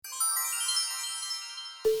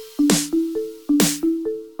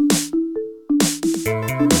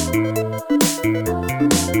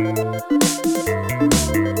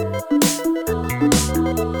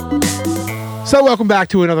So welcome back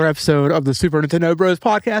to another episode of the Super Nintendo Bros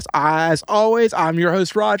podcast. As always, I'm your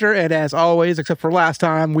host, Roger. And as always, except for last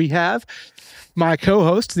time, we have my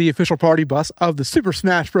co-host, the official party bus of the Super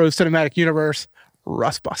Smash Bros cinematic universe,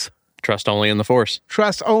 Russ Bus. Trust only in the Force.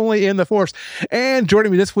 Trust only in the Force. And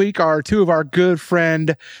joining me this week are two of our good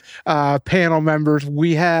friend panel members.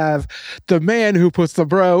 We have the man who puts the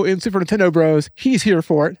bro in Super Nintendo Bros. He's here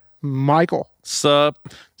for it, Michael. Sup.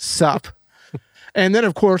 And then,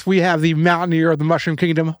 of course, we have the Mountaineer of the Mushroom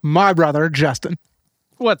Kingdom, my brother, Justin.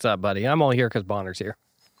 What's up, buddy? I'm only here because Bonner's here.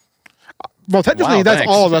 Well, technically, Wow, that's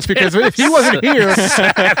thanks. all of us, because if he wasn't here,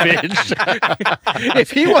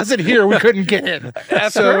 if he wasn't here, we couldn't get in.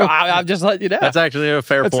 That's So- true. I'm just letting you know. That's actually a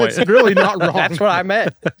fair point. It's really not wrong. That's what I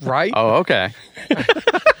meant, right? Oh, okay.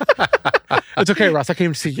 It's okay, Russ. I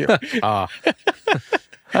came to see you. That's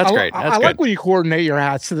great. I That's good. like when you coordinate your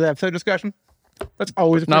hats to the episode discussion. That's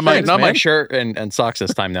always not my appreciated. shirt and socks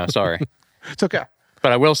this time, though. Sorry. It's okay.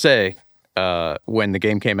 But I will say, when the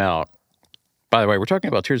game came out, by the way, we're talking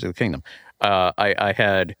about Tears of the Kingdom. I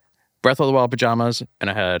had Breath of the Wild pajamas, and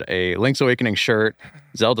I had a Link's Awakening shirt,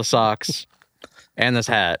 Zelda socks, and this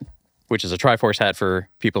hat, which is a Triforce hat for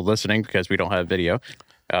people listening because we don't have video.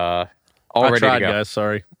 All I ready tried, to go. guys.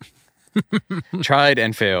 Sorry. Tried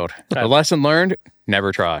and failed. The lesson learned: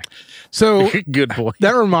 never try. So Good boy.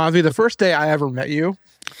 that reminds me, the first day I ever met you,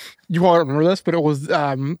 you all remember this, but it was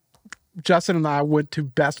Justin and I went to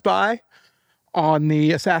Best Buy on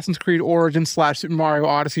the Assassin's Creed Origins / Super Mario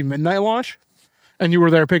Odyssey midnight launch. And you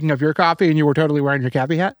were there picking up your copy, and you were totally wearing your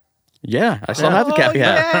Cappy hat. Yeah, I still have the Cappy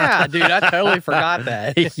hat. Yeah, dude, I totally forgot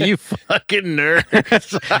that. You fucking nerd.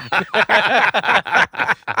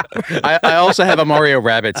 I also have a Mario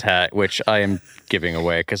Rabbids hat, which I am giving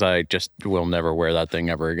away because I just will never wear that thing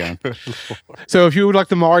ever again. So if you would like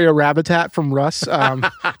the Mario Rabbit hat from Russ,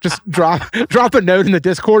 just drop a note in the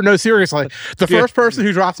Discord. No, seriously. The first person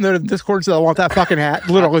who drops a note in the Discord and says, I want that fucking hat,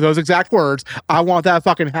 literally those exact words, I want that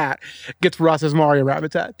fucking hat, gets Russ's Mario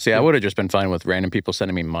Rabbit hat. See, I would have just been fine with random people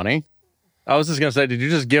sending me money. I was just going to say, did you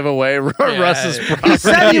just give away Russ's He property?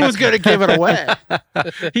 said he was going to give it away.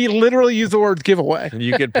 He literally used the word giveaway.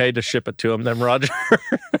 You get paid to ship it to him then, Roger.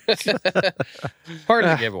 Part of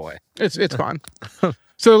the giveaway. It's fun.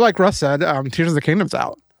 So like Russ said, Tears of the Kingdom's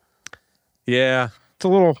out. Yeah. It's a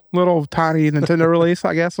little tiny Nintendo release,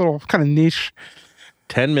 I guess, a little kind of niche.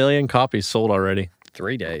 10 million copies sold already.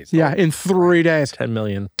 3 days. Yeah, in 3 days. 10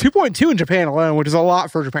 million. 2.2 in Japan alone, which is a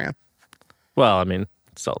lot for Japan. Well, I mean,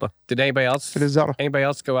 Zelda. Did anybody else? It is Zelda. Anybody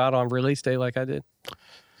else go out on release day like I did?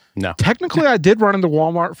 No. Technically, I did run into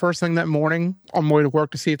Walmart first thing that morning on my way to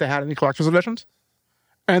work to see if they had any collector's editions,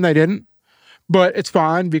 and they didn't. But it's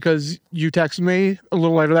fine because you texted me a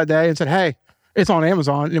little later that day and said, "Hey, it's on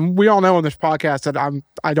Amazon." And we all know on this podcast that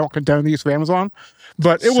I don't condone the use of Amazon,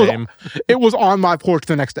 but Same. it was on my porch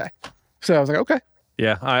the next day. So I was like, "Okay."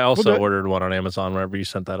 Yeah, I We'll also do it. ordered one on Amazon whenever you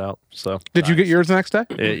sent that out. So Did you get yours the next day?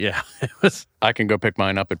 Yeah, it was. I can go pick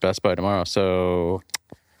mine up at Best Buy tomorrow. So,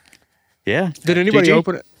 yeah. Did anybody GG?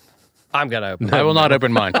 open it? I'm going to open it. I will not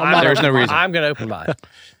open mine. There's no reason. I'm going to open mine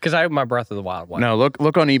because I opened my Breath of the Wild one. No, look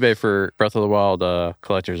on eBay for Breath of the Wild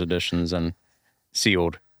collector's editions and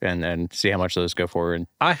sealed and see how much those go for. And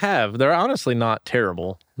I have. They're honestly not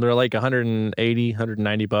terrible. They're like 180,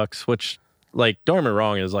 190 bucks, which, like, don't get me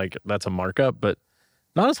wrong, is like, that's a markup, but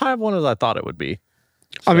not as high of one as I thought it would be.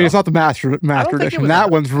 I mean, it's not the master I don't think it edition. was That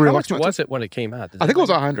one's How real much expensive. was it when it came out? I think it was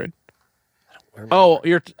 100. Oh,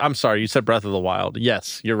 I'm sorry. You said Breath of the Wild.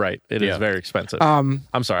 Yes, you're right. It is Yeah. very expensive. Um,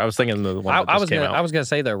 I'm sorry. I was thinking the one that I just was came gonna, out. I was gonna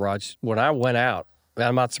say though, Raj, when I went out,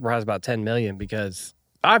 I'm not surprised about 10 million because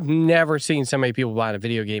I've never seen so many people buying a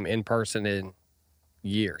video game in person in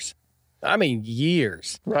years. I mean,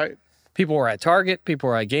 years. right. People were at Target, people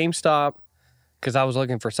were at GameStop because I was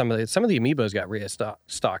looking for some of the amiibos got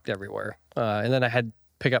stocked everywhere, and then I had to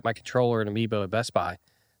pick up my controller and amiibo at Best Buy.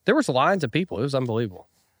 There was lines of people. It was unbelievable.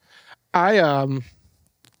 I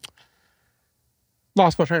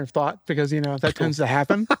lost my train of thought because that tends to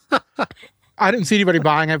happen. I didn't see anybody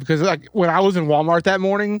buying it because like when I was in Walmart that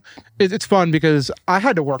morning, it's fun because I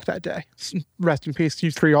had to work that day. Rest in peace.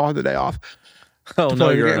 You three all had the day off. Oh to no,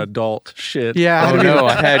 play the you're an game. adult. Shit. Yeah. I oh had to be- no,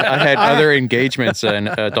 I had other engagements and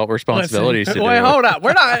adult responsibilities to do. Wait, hold up.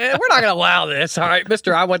 We're not going to allow this. All right,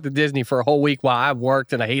 Mister. I went to Disney for a whole week while I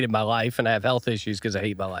worked and I hated my life and I have health issues because I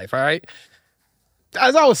hate my life. All right.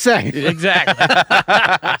 As I was saying, Exactly.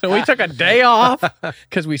 So we took a day off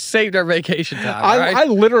because we saved our vacation time. All right? I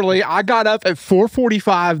literally got up at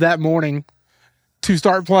 4:45 that morning to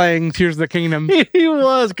start playing Tears of the Kingdom He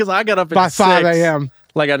was, because I got up at by 5 6. a.m.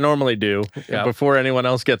 like I normally do Yeah. before anyone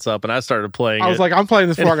else gets up, and I started playing. I was it, like, I'm playing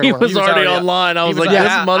this before I and go he to work. was was already already- online. I He was was like, like,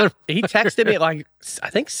 this "Ah, mother. He texted me at like I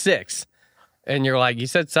think 6, and you're like, you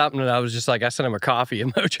said something, and I was just like, I sent him a coffee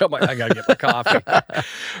emoji. I'm like, I gotta get my coffee.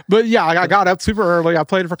 But yeah, I got up super early. I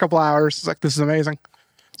played it for a couple hours. It's like, this is amazing.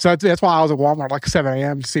 So that's why I was at Walmart like 7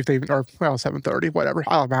 a.m. to see if they even, or well, 7:30, whatever.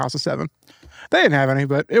 I left my house at 7. They didn't have any,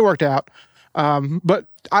 but it worked out. But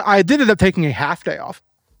I did end up taking a half day off.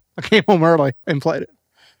 I came home early and played it.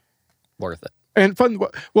 Worth it. And fun.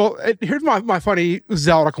 Well, here's my funny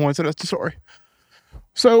Zelda coincidence story.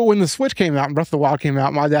 So when the Switch came out and Breath of the Wild came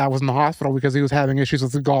out, my dad was in the hospital because he was having issues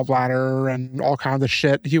with the gallbladder and all kinds of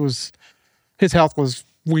shit. His health was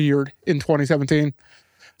weird in 2017.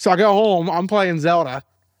 So I go home, I'm playing Zelda,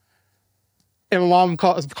 and my mom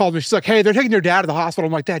calls me. She's like, "Hey, they're taking your dad to the hospital."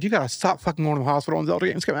 I'm like, "Dad, you gotta stop fucking going to the hospital when Zelda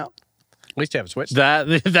games come out." At least you have a Switch. That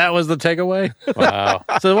was the takeaway. Wow.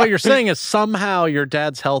 So what you're saying is somehow your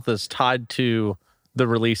dad's health is tied to the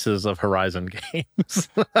releases of Horizon games.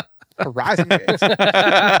 Horizon games.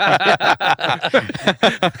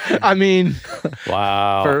 I mean,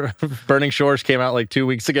 Wow. Burning Shores came out like 2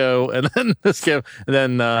 weeks ago, and then this came, and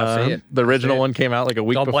then see it. the original See it. one came out like a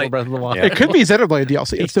week Don't before blame- Breath of the Wild. Yeah. it could be Xenoblade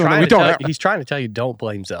DLC. It's still, we don't know. he's trying to tell you, don't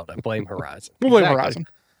blame Zelda, blame Horizon. We'll blame Exactly. Horizon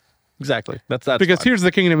Exactly. That's because fine. Tears of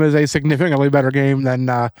the Kingdom is a significantly better game than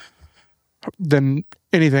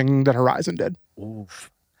anything that Horizon did. Oof.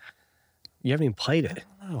 You haven't even played it.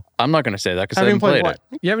 I'm not going to say that because I I haven't didn't play played what?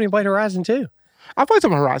 it. You haven't even played Horizon 2. I played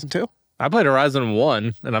some Horizon too. I played Horizon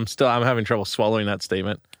 1, and I'm having trouble swallowing that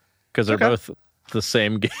statement because they're Okay. both the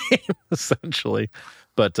same game essentially.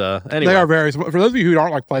 But anyway, They are very for those of you who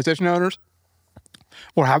aren't like PlayStation owners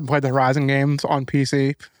or haven't played the Horizon games on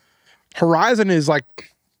PC. Horizon is like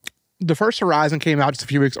the first Horizon came out just a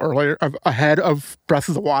few weeks earlier, ahead of Breath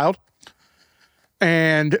of the Wild,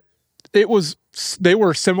 and they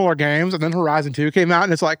were similar games. And then Horizon 2 came out,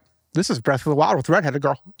 and it's like, this is Breath of the Wild with redheaded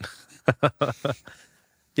girl.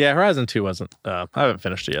 yeah, Horizon 2 wasn't. I haven't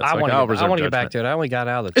finished it yet. So I want I'll to reserve get back judgment. to it. I only got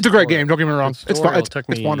out of the It's a great tutorial. game. Don't get me wrong. It's fun. Tutorial It's, took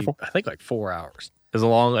it's me, wonderful. I think like 4 hours. As a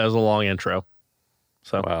long intro.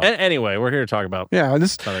 So Wow. anyway, we're here to talk about. Yeah,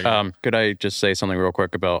 this other games. Could I just say something real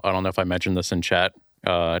quick about, I don't know if I mentioned this in chat,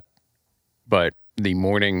 but the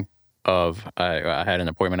morning of, I had an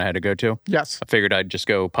appointment I had to go to. yes. I figured I'd just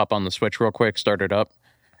go pop on the Switch real quick, start it up.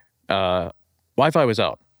 Wi-Fi was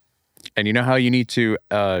out. And you know how you need to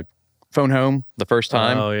phone home the first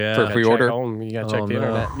time Oh, yeah. for Gotta pre-order? You got to check Oh, the no.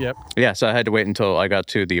 internet. Yep. Yeah, so I had to wait until I got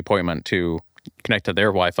to the appointment to connect to their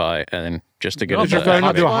Wi-Fi and just to get Oh, it. Did your phone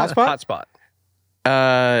not do a hotspot?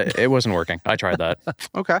 Hotspot. It wasn't working. I tried that.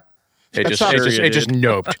 Okay. It That's just, not- it just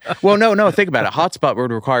noped. Well, no. Think about it. Hotspot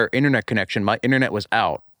would require internet connection. My internet was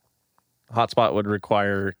out. Hotspot would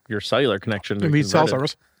require your cellular connection to It means cell convert it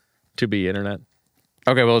service to be internet.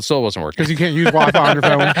 Okay, well, it still wasn't working. because you can't use Wi-Fi on your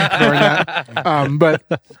phone during that.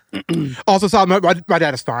 But also, so my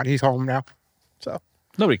dad is fine. He's home now. So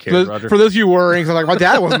Nobody cares, Roger. for those of you worrying, so like my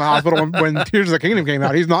dad was in the hospital when Tears of the Kingdom came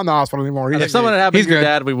out. He's not in the hospital anymore. if someone had happened he's to your good.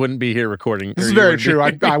 dad, we wouldn't be here recording. This or is you very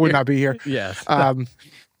wouldn't be- true. I would not be here. Yes.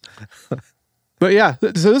 But yeah, so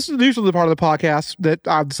this is usually the part of the podcast that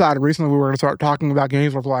I've decided recently we were going to start talking about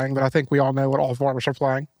games we're playing, but I think we all know what all four of us are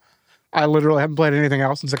playing. I literally haven't played anything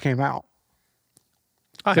else since it came out.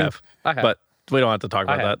 I have, I have. but we don't have to talk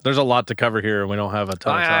about have. that. There's a lot to cover here, and we don't have a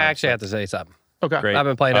ton I of time. actually have to say something. Okay. Great. I've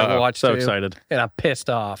been playing Overwatch So 2, excited. and I'm pissed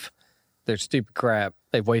off. They're stupid crap.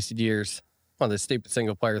 They've wasted years on this stupid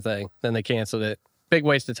single player thing. Then they canceled it. Big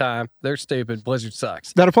waste of time. They're stupid. Blizzard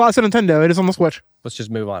sucks. That applies to Nintendo. It is on the Switch. Let's just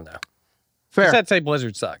move on now. Fair. Just had to say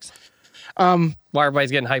Blizzard sucks. Why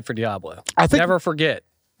everybody's getting hyped for Diablo. I think- Never forget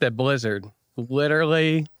that Blizzard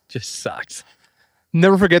literally just sucks.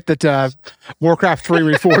 Never forget that Warcraft 3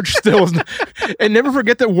 Reforged still is, and never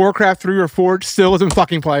forget that Warcraft 3 Reforged still isn't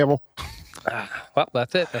fucking playable. Well,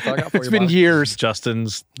 that's it. That's all I got for It's you. been boss. years.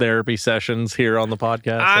 Justin's therapy sessions here on the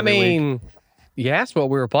podcast. I every week. mean, you asked what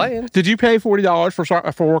we were playing. Did you pay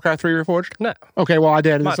 $40 for Warcraft 3 Reforged? No. Okay, well I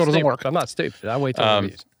did, and it I'm still not doesn't stupid. work. I'm not stupid. I wait till the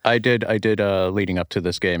reviews. I did leading up to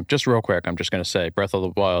this game. Just real quick, I'm just going to say Breath of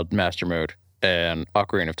the Wild Master Mode and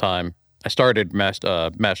Ocarina of Time. I started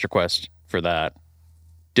Master Quest for that.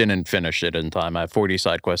 Didn't finish it in time. I have 40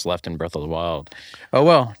 side quests left in Breath of the Wild. Oh,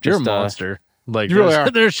 well. you're a Just, monster. Like You really there's,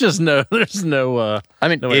 are. there's just no.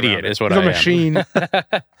 I'm an No way around idiot it. is what He's I a am. machine.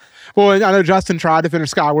 Well, I know Justin tried to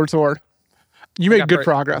finish Skyward Sword. You made Got good pretty-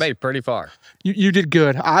 progress. Made pretty far. You did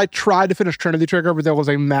good. I tried to finish Trinity Trigger, but there was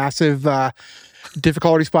a massive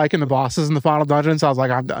difficulty spike in the bosses in the final dungeon, so I was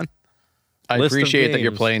like, I'm done. I List of appreciate that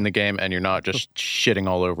you're games. playing the game and you're not just shitting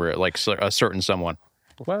all over it like a certain someone.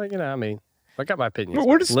 Well, I mean, I got my opinions. But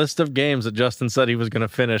we're just List of games that Justin said he was going to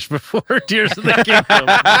finish before Tears of the Kingdom.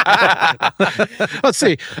 let's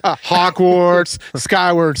see, Hogwarts,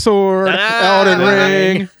 Skyward Sword, Elden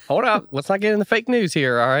Ring. Hold up. Let's not get into fake news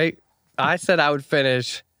here, all right? I said I would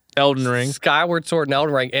finish Elden Ring. Skyward Sword and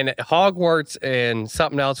Elden Ring, and Hogwarts and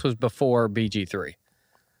something else was before BG3,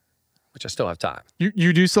 which I still have time.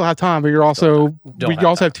 You do still have time, but you're also Don't we have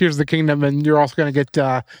also time. have Tears of the Kingdom, and you're also going to get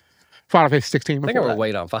Final Fantasy 16. I think I'm before going to that.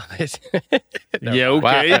 wait on 5 days. Yeah, okay.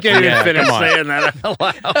 Wow. You can't even Yeah, finish come on. saying that out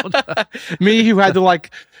loud. Me, who had to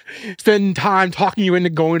like spend time talking you into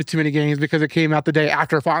going to too many games because it came out the day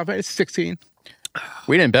after Final Fantasy 16.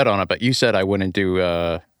 We didn't bet on it, but you said I wouldn't do.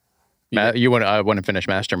 I wouldn't finish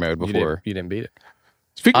Master Mode before. You didn't beat it.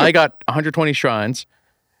 Speaking I of, got 120 shrines,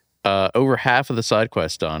 over half of the side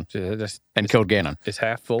quests done, and killed Ganon. It's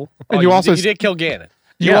half full. And you also you did kill Ganon.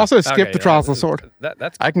 you yeah. also skipped Okay, the Trials of the Sword.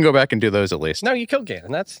 That's I can go back and do those at least. no, you killed Ganon.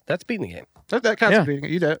 That's beating the game. That counts Yeah. for beating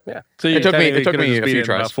it. You did it. Yeah. So you It took me- technically it took could've me just a beat few it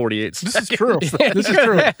in about tries. 48 This is true. This is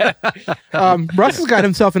true. Russ has got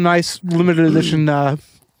himself a nice limited edition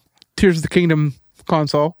Tears of the Kingdom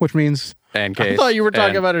console, which means And I case. thought you were talking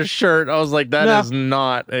and- about a shirt. I was like, that is No.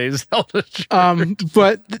 not a Zelda shirt.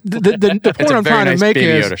 but the It's point a I'm very trying nice to make Baby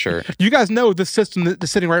is Yoda shirt. you guys know the system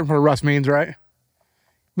that's sitting right in front of Russ means, right?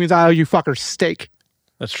 Means I owe you fuckers steak.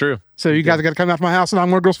 That's true. So you guys got to come out to my house and I'm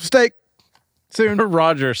going to grill some steak soon.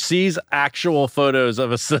 Roger sees actual photos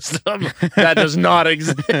of a system that does not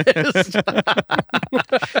exist.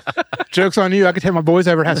 Joke's on you. I could take my boys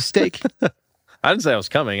over and have steak. I didn't say I was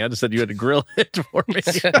coming. I just said you had to grill it for me.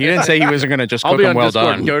 He didn't say he wasn't going to just I'll cook be them on well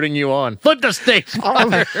Discord done. goading you on. Flip the steak.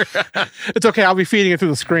 It's okay. I'll be feeding it through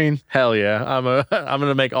the screen. Hell yeah. I'm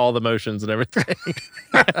gonna make all the motions and everything.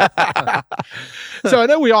 So I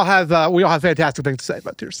know we all have fantastic things to say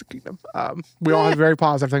about Tears of the Kingdom. We all have very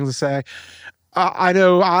positive things to say. I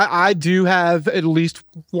know I do have at least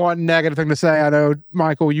one negative thing to say. I know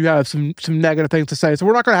Michael, you have some negative things to say. So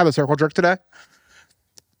we're not going to have a circle jerk today.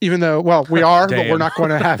 Even though, well, we are, but we're Damn. not going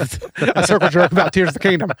to have a circle jerk about Tears of the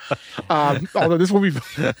Kingdom. Although this will be,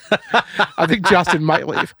 I think Justin might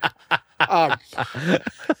leave.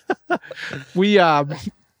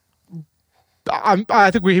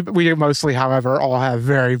 I think we mostly, however, all have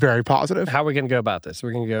very, very positive. How are we going to go about this?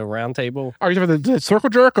 We're going to go round table. Are you talking about the circle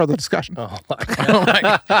jerk or the discussion? Oh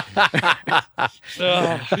my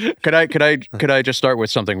God. Could I just start with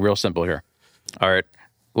something real simple here? All right.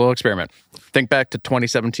 Little experiment. Think back to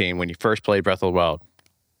 2017 when you first played Breath of the Wild.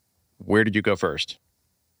 Where did you go first?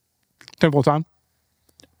 Temple of Time.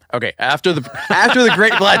 Okay, after the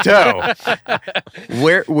Great Plateau,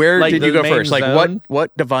 where Like did the you go main first? Like zone?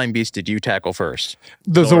 what divine beast did you tackle first?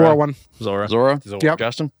 The Zora one. Zora. Zora? Yep.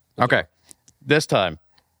 Justin? Okay. This time,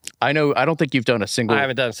 I don't think you've done a single. I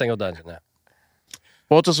haven't done a single dungeon now.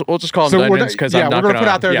 We'll just call them So we're dungeons because yeah, I'm not we're gonna put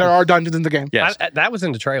out there yeah. there are dungeons in the game. Yes. That was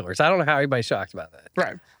in the trailers. I don't know how everybody's shocked about that.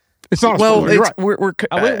 Right. It's not a Well, spoiler. You're it's, right. we're we'll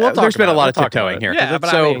talk there's been a about it. lot of We'll talk tiptoeing about here. Yeah, but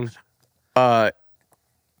so, I mean,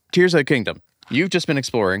 Tears of the Kingdom. You've just been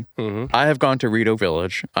exploring. Mm-hmm. I have gone to Rito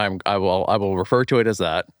Village. I will refer to it as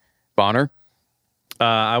that. Bonner,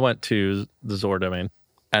 I went to the Zora domain.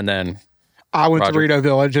 and then I went to Roger. Rito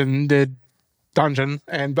Village and did dungeon,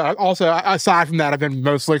 but also aside from that, I've been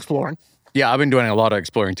mostly exploring. yeah, I've been doing a lot of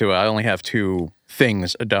exploring too. I only have 2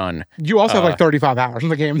 things done. You also have like 35 hours in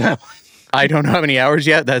the game now. I don't know how many hours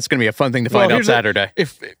yet. That's going to be a fun thing to find out here's the- Saturday.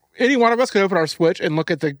 If any one of us could open our Switch and look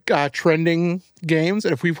at the trending games,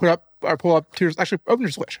 and if we pull up Tears, actually open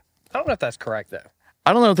your Switch. I don't know if that's correct though.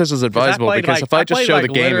 I don't know if this is advisable played, because like- if I I just played, show like, the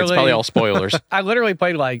game, it's probably literally- all spoilers. I literally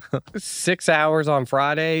played like 6 hours on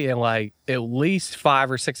Friday and like at least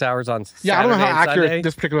 5 or 6 hours on Saturday. Yeah, I don't know how and accurate Sunday.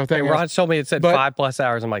 this particular thing And is. Ron told me it said But- 5+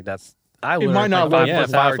 hours. I'm like, that's I literally might not played work, 5+ Yeah, but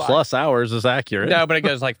 5 hours. plus hours is accurate. No, but it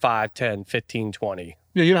goes like 5, 10, 15, 20.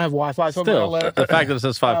 Yeah, you don't have Wi-Fi, so I'm Still, gonna let it. the fact that it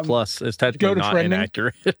says 5 plus is technically go to not trending.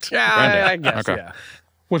 inaccurate. Yeah, I guess. Okay. Yeah.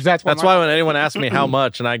 Which that's That's why when anyone asks me how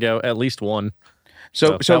much, and I go at least 1,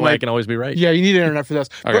 So that way my I can always be right. Yeah, you need internet for this.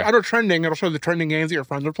 But Okay. under trending, it'll show the trending games that your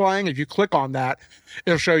friends are playing. If you click on that,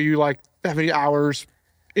 it'll show you like how many hours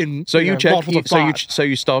in. so you know, checked. multiples of So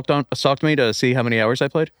you five. stalked me to see how many hours I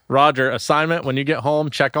played. Roger, assignment when you get home,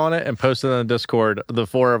 check on it and post it in the Discord. The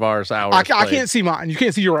 4 of ours hours. I played. can't see mine. You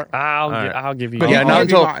can't see your own. right. I'll give you. But Yeah, I'll not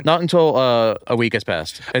give you until mine. not until a week has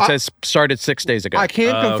passed. It says started 6 days ago. I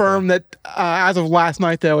can okay. confirm that as of last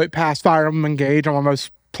night, though, it passed Fire Emblem Engage on my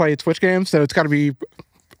most played Switch games, so it's got to be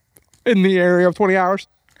in the area of 20 hours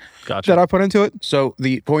Gotcha. that I put into it. So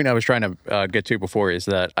the point I was trying to get to before is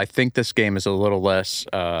that I think this game is a little less,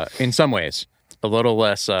 in some ways, a little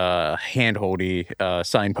less handholdy,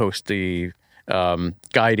 signposty,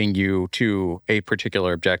 guiding you to a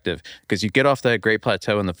particular objective. Because you get off that Great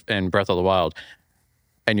Plateau in Breath of the Wild,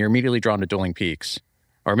 and you're immediately drawn to Dueling Peaks,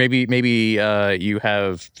 or maybe you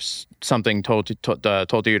have something told you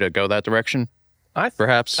to go that direction.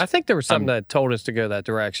 Perhaps I think there was something that told us to go that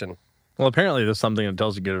direction. Well, apparently there's something that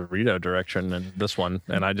tells you to go Rito direction in this one,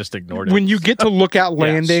 and I just ignored it. When you get to look at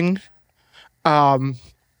landing,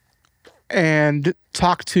 and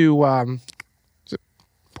talk to is it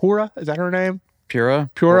Pura? Is that her name? Pura.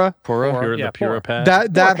 Pura, Yeah, the Pura Pura.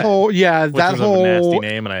 pad. That whole which that is a nasty whole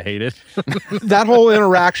name, and I hate it. that whole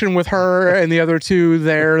interaction with her and the other two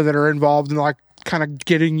there that are involved in like kind of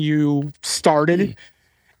getting you started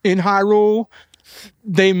in Hyrule.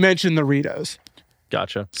 They mention the Ritos.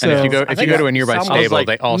 Gotcha. And if you So- go to a nearby I was stable, like,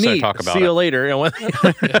 they also neat, talk about see it. you later. And went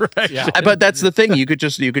Yeah. But that's the thing. You could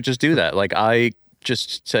just do that. Like I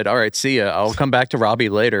just said, all right, see ya. I'll come back to Robbie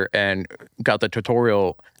later, and got the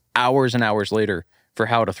tutorial hours and hours later for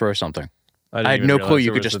how to throw something. didn't I had even no clue realize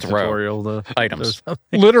you there could was just a throw tutorial to- items.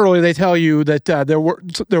 Literally, they tell you that there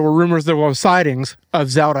were rumors there were sightings of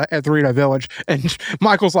Zelda at the Rito Village, and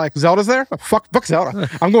Michael's like, "Zelda's there? Oh, fuck Zelda!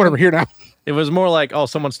 I'm going over here now." It was more like, oh,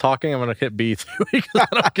 someone's talking. I'm gonna hit B through because I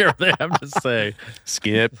don't care what they have to say.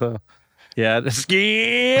 Skip. So, yeah,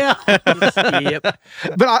 yeah. Yep.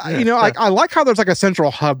 But I like how there's like a central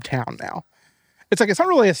hub town now. It's like it's not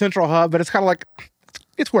really a central hub, but it's kind of like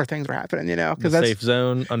it's where things are happening, because that's Safe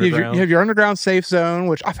zone you underground. have your underground safe zone,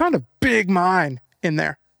 which I found a big mine in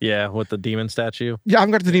there. Yeah, with the demon statue. Yeah, I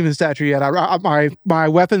haven't got to the demon statue yet. My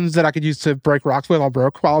weapons that I could use to break rocks with all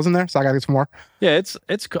broke while I was in there, so I gotta get some more. Yeah, it's.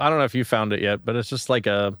 I don't know if you found it yet, but it's just like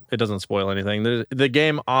it doesn't spoil anything. The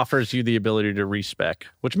game offers you the ability to respec,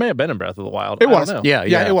 which may have been in Breath of the Wild. It I don't was. know. Yeah,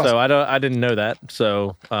 Yeah, it was. So I didn't know that.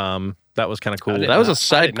 So that was kind of cool. I did That was not- a I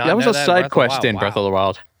side. did not That was know a that in side Breath of the quest Wild. in Breath of the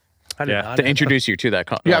Wild I did Yeah. not to know introduce you to that.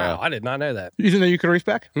 Yeah. that. I did not know that. You didn't know you could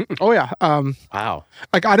respec? Oh yeah. Wow.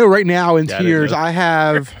 Like I know right now in Yeah, I didn't Tears, know.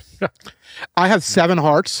 I have 7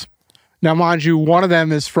 hearts. Now, mind you, one of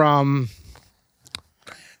them is from.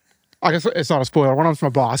 I guess it's not a spoiler. One of them's from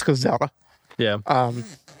a boss because Zelda, Yeah. and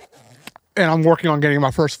I'm working on getting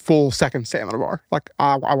my first full second stamina bar. Like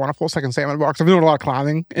I want a full second stamina bar because I've been doing a lot of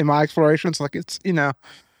climbing in my explorations. Like it's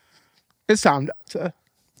it's time to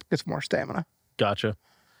get some more stamina. Gotcha.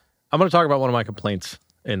 I'm going to talk about one of my complaints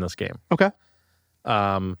in this game. Okay.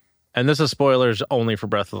 And this is spoilers only for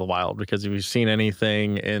Breath of the Wild, because if you've seen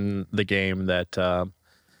anything in the game that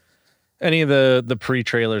any of the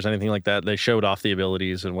pre-trailers, anything like that, they showed off the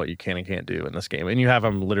abilities and what you can and can't do in this game. And you have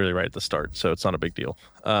them literally right at the start, so it's not a big deal.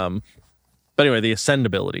 But anyway, the Ascend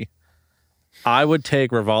ability. I would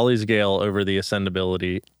take Rivali's Gale over the Ascend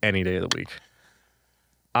ability any day of the week.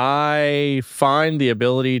 I find the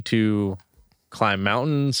ability to climb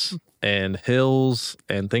mountains and hills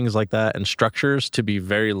and things like that and structures to be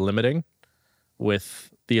very limiting with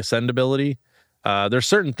the Ascend ability. There's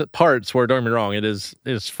certain parts where, don't get me wrong, it is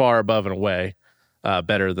far above and away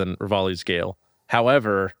better than Rivali's Gale.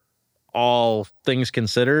 However, all things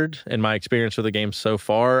considered, in my experience with the game so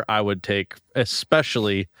far, I would take,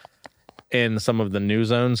 especially in some of the new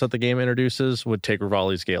zones that the game introduces, would take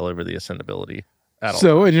Rivali's Gale over the Ascend ability at all.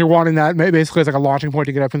 So, and you're wanting that basically as like a launching point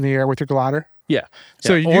to get up in the air with your glider. Yeah.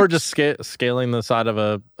 So Yeah. you- Or just scaling the side of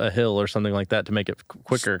a hill or something like that to make it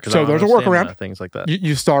quicker. 'Cause So I don't there's a have stamina, workaround. things like that.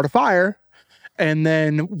 You start a fire, and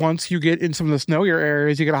then once you get in some of the snowier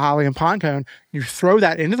areas, you get a holly and pine cone. You throw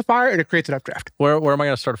that into the fire, and it creates an updraft. Where am I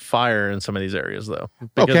going to start a fire in some of these areas though?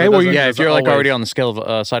 Okay, it well, doesn't- Yeah, if doesn't you're like always- already on the scale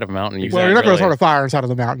of side of a mountain, you Well, can't you're not going to really- start a fire inside of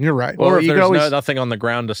the mountain. You're right. or if you there's could always- nothing on the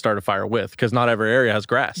ground to start a fire with, because not every area has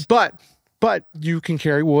grass. But you can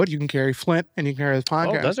carry wood, you can carry flint, and you can carry this pine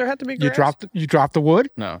Oh, cone. does there have to be You grass? drop the wood.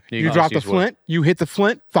 No, You can drop just the use wood. flint. You hit the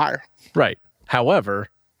flint. Fire. Right. However,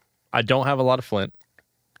 I don't have a lot of flint,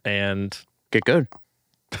 and Get good.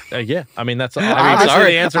 yeah, I mean that's sorry. obviously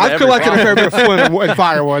the answer. to I've every collected a problem. fair bit of flint and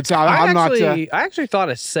firewood, so I'm not. I actually thought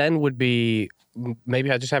Ascend would be, maybe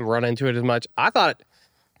I just haven't run into it as much. I thought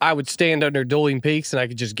I would stand under Dueling Peaks and I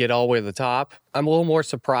could just get all the way to the top. I'm a little more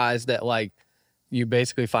surprised that like you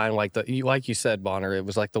basically find like like you said, Bonner, it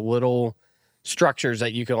was like the little structures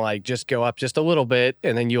that you can like just go up just a little bit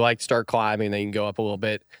and then you like start climbing and then you can go up a little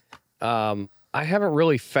bit. I haven't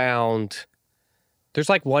really found. There's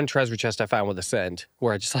like one treasure chest I found with Ascend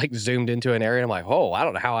where I just like zoomed into an area and I'm like, oh, I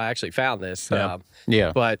don't know how I actually found this. Yeah.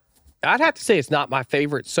 Yeah. But I'd have to say it's not my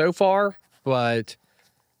favorite so far, but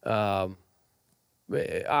I'm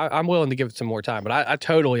willing to give it some more time. But I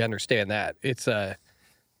totally understand that. It's that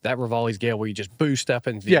Rivali's Gale where you just boost up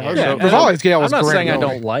into the Yeah, air. so and Rivali's Gale I'm was not great. saying I really.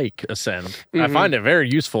 don't like Ascend. I Mhm. find it very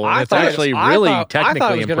useful, and it's thought actually I really thought- I thought technically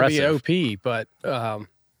it was gonna impressive. be OP, but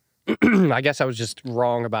I guess I was just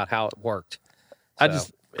wrong about how it worked. I So,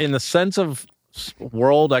 just, in the sense of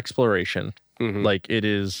world exploration, mhm. like it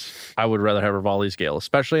is, I would rather have Rivali's Gale,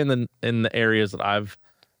 especially in the areas that I've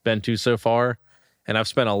been to so far. And I've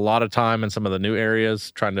spent a lot of time in some of the new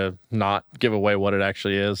areas trying to not give away what it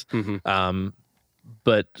actually is. Mhm.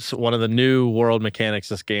 But one of the new world mechanics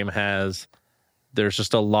this game has, there's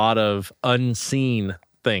just a lot of unseen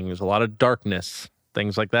things, a lot of darkness,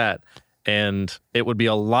 things like that. And it would be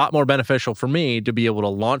a lot more beneficial for me to be able to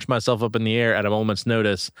launch myself up in the air at a moment's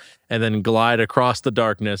notice and then glide across the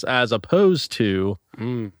darkness, as opposed to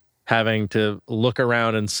having to look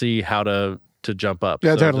around and see how to jump up.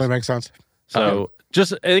 Yeah, So totally just- makes sense. so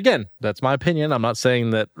just, and again, that's my opinion. I'm not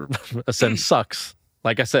saying that Ascend sucks.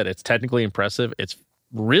 Like I said, it's technically impressive. It's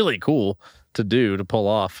really cool to pull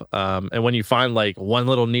off. And when you find like one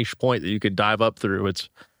little niche point that you could dive up through, it's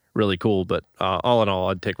really cool. But all in all,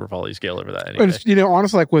 I'd take Rivali's Gale over that anyway. And,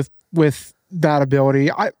 honestly, like with that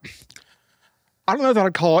ability, I don't know that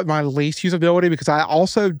I'd call it my least usability, because I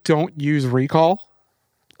also don't use recall.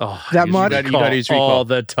 Oh, that you much? gotta You gotta use recall. all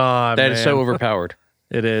the time. That is so man. overpowered.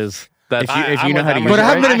 It is. That's If you know how to use But I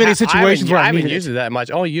haven't been in many I situations where I haven't needed used it that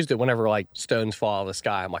much. I only used it whenever like stones fall out of the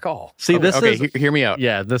sky. I'm like, oh, see, this okay, is hear me out.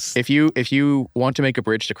 yeah. This If you want to make a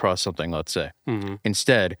bridge to cross something, let's say,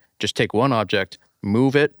 instead just take one object,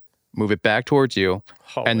 move it back towards you,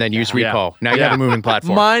 and then use Yeah. recall. Now you have a moving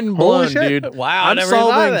platform. mind blown, shit. dude. wow, I I'm never thought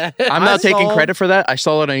solving- of that. I'm not taking solved- credit for that. I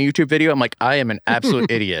saw it on a YouTube video. I'm like, I am an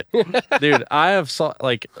absolute idiot. Dude, I have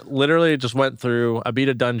literally just went through. I beat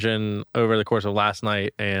a dungeon over the course of last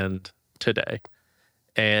night and today,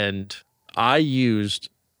 and I used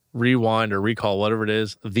rewind or recall, whatever it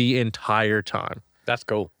is, the entire time. That's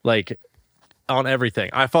cool. Like on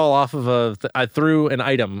everything. I fall off of I threw an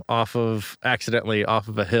item accidentally off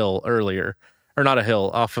of a hill earlier. Or not a hill,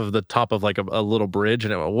 off of the top of like a little bridge,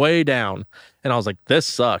 and it went way down. And I was like, this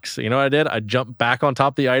sucks. You know what I did? I jumped back on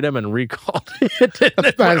top of the item and recalled it. And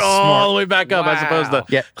it went all smart. the way back up, as opposed to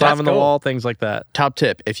Yeah, climbing the cool. wall, things like that. Top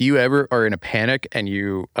tip: if you ever are in a panic and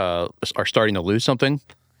you are starting to lose something,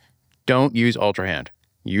 don't use Ultra Hand.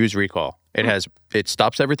 Use recall. It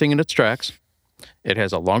stops everything in its tracks. It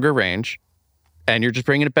has a longer range, and you're just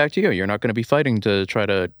bringing it back to you. You're not going to be fighting to try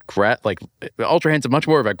to grab. Like Ultra Hand's much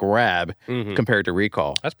more of a grab compared to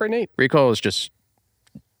recall. That's pretty neat. Recall is just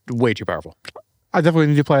way too powerful. I definitely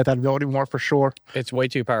need to play with that ability more for sure. It's way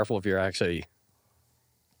too powerful if you're actually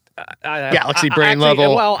Galaxy brain actually,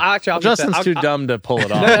 level. Well, actually, I'll get to- Justin's I'll- too dumb to pull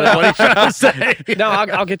it off. That's what he's trying to say. No,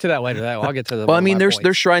 I'll get to that later. I'll get to the. Well, I one of mean, my there's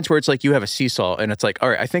points. shrines where it's like you have a seesaw, and it's like, all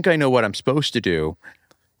right, I think I know what I'm supposed to do,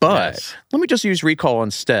 but Yes. let me just use recall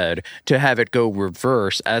instead to have it go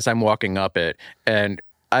reverse as I'm walking up it. And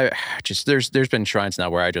I just there's been shrines now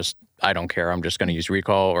where I don't care. I'm just going to use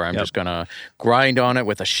recall, or I'm just going to grind on it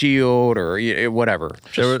with a shield or whatever.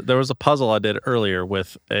 There was a puzzle I did earlier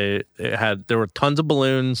with there were tons of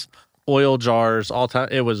balloons, oil jars, all time.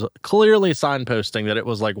 It was clearly signposting that it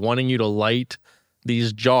was like wanting you to light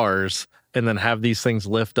these jars and then have these things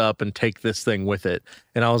lift up and take this thing with it.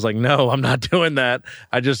 And I was like, no, I'm not doing that.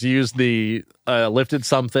 I just used the lifted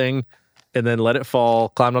something and then let it fall,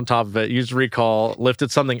 climbed on top of it, used recall, lifted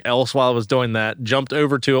something else while I was doing that, jumped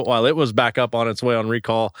over to it while it was back up on its way on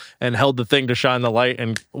recall, and held the thing to shine the light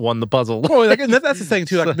and won the puzzle. Oh, like, and that's the thing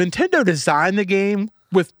too. Like Nintendo designed the game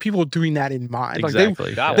with people doing that in mind. Like,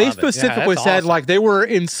 Exactly. I They love it. Yeah, specifically that's said awesome. like they were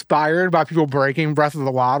inspired by people breaking Breath of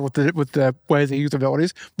the Wild with the ways they use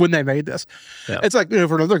abilities when they made this. Yeah. It's like,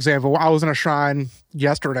 for another example, I was in a shrine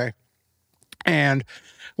yesterday, and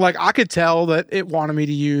like I could tell that it wanted me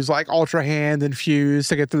to use like Ultra Hand and Fuse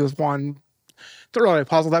to get to this one. It's not really a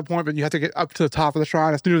puzzle at that point, but you have to get up to the top of the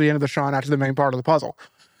shrine. It's near the end of the shrine after the main part of the puzzle.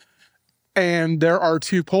 And there are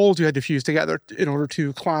two poles you had to fuse together in order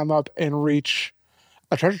to climb up and reach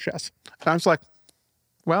a treasure chest. And I'm just like,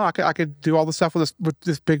 well, I could do all this stuff with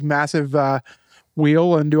this big massive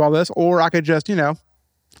wheel and do all this, or I could just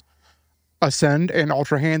ascend and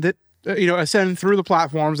Ultra Hand it, ascend through the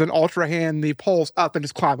platforms and Ultra Hand the poles up and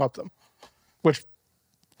just climb up them, which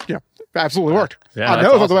absolutely worked. Yeah, I that's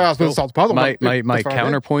know that's the way I was awesome. supposed to solve the puzzle. My but my that's what I did.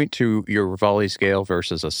 counterpoint to your Rivali's Gale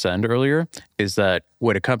versus Ascend earlier is that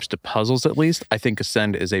when it comes to puzzles, at least, I think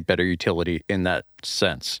Ascend is a better utility in that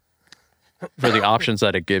sense for the options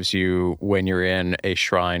that it gives you when you're in a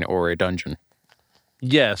shrine or a dungeon.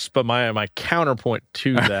 Yes, but my counterpoint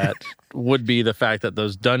to that would be the fact that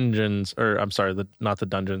those dungeons, or I'm sorry, not the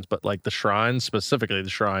dungeons, but like the shrines, specifically the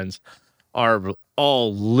shrines, are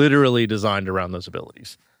all literally designed around those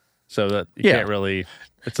abilities. So that you Yeah. can't really.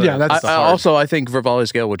 It's Yeah, that's- it's a hard- Also, I think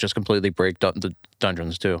Rivali's Gale would just completely break the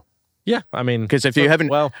dungeons too. Yeah, I mean, Because if you haven't,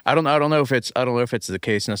 well, I don't know if it's the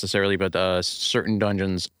case necessarily, but certain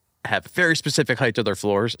dungeons have very specific height to their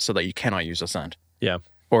floors so that you cannot use ascend, yeah,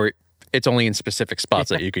 or it's only in specific spots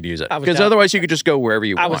that you could use it. I was Because down- otherwise, you could just go wherever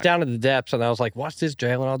you I want. was down in the depths and I was like, watch this,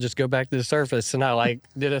 Jalen. I'll just go back to the surface. And I like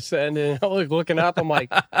did ascend and I was looking up. I'm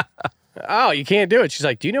like, oh, you can't do it. She's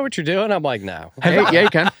like, do you know what you're doing? I'm like, no. Hey, yeah, you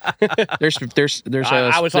can. There's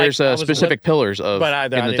I was like- I was specific pillars of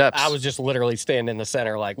But in the depths. I was just literally standing in the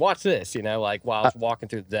center, like, watch this, like while I was walking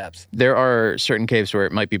through the depths. There are certain caves where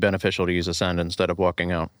it might be beneficial to use ascend instead of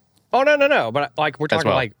walking out. Oh, no. But like, we're As talking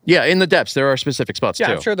well. like, Yeah, in the depths there are specific spots yeah,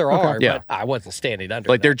 too. I'm sure there are, Yeah. but I wasn't standing under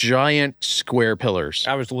Like them. they're giant square pillars.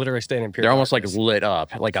 I was literally standing in pure They're almost like darkness. lit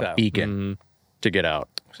up, like a So, beacon to get out.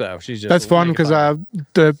 So she's just. That's fun making because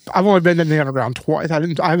fun. I've only been in the underground twice. I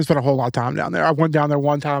haven't spent a whole lot of time down there. I went down there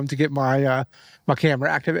one time to get my my camera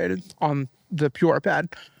activated on the Pure pad,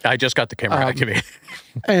 I just got the camera activated.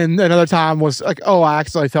 and another time was like, oh, I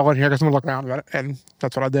accidentally fell in here because I'm gonna look around about it, and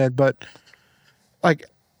that's what I did. But like,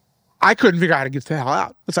 I couldn't figure out how to get the hell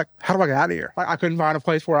out. It's like, how do I get out of here? Like, I couldn't find a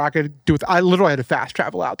place where I could do it. I literally had to fast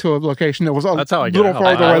travel out to a location that was a That's how I get little out.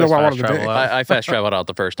 farther I away than always where I fast wanted to be. travel out. I fast traveled out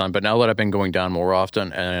the first time, but now that I've been going down more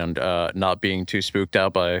often and not being too spooked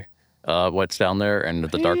out by what's down there and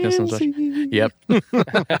the darkness and such. Yep.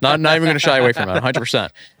 not even going to shy away from it.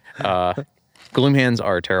 100%. Gloom hands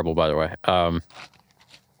are terrible, by the way.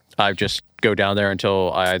 I just go down there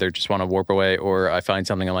until I either just want to warp away or I find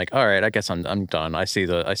something. I'm like, all right, I guess I'm done. I see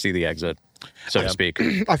the exit, so to speak.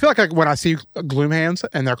 I feel like when I see gloom hands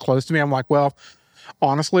and they're close to me, I'm like, well,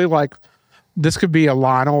 honestly, like this could be a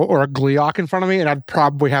Lionel or a Gleeok in front of me, and I'd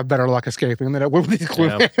probably have better luck escaping than it would with these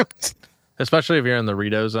gloom Yeah. hands. especially if you're in the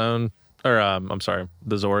Rito zone, or I'm sorry,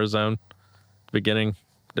 the Zora zone, beginning.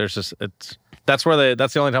 There's just that's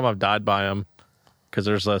the only time I've died by them, because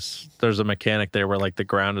there's a mechanic there where like the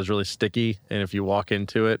ground is really sticky, and if you walk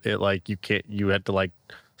into it, you had to like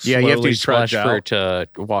Yeah, you have slowly to splash trudge for out.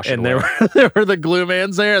 it to wash it And away. there were the gloom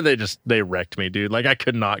hands there, and they wrecked me, dude. Like I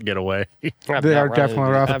could not get away. I've They not are run definitely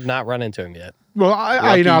into- rough. I've not run into him yet. Well,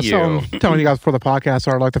 I you know, I was Lucky telling you guys before the podcast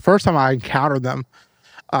are like the first time I encountered them,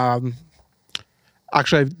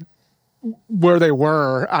 actually where they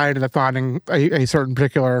were, I ended up finding a certain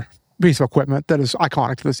particular piece of equipment that is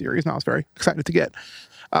iconic to the series, and I was very excited to get.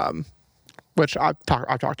 Which I've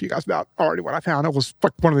talked to you guys about already. What I found, it was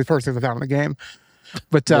like one of the first things I found in the game.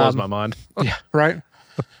 But Blows my mind. yeah, right.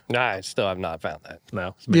 No, I still have not found that.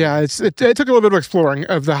 No. Yeah, it took a little bit of exploring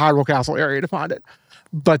of the Hyrule Castle area to find it,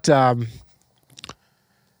 but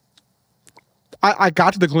I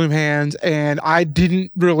got to the gloom hands and I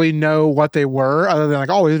didn't really know what they were, other than like,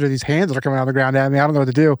 oh, these are these hands that are coming out of the ground at me. I don't know what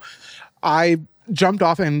to do. I jumped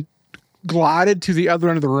off and glided to the other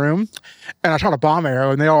end of the room, and I shot a bomb arrow,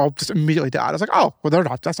 and they all just immediately died. I was like, oh, well,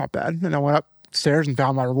 that's not bad. And I went upstairs and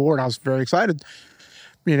found my reward. I was very excited.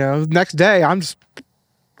 You know, next day I'm just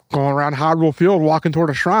going around Hyrule Field, walking toward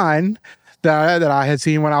a shrine that I had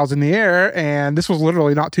seen when I was in the air, and this was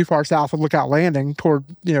literally not too far south of Lookout Landing, toward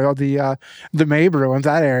the Mabe ruins,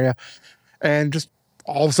 that area, and just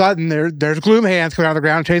all of a sudden there's gloom hands coming out of the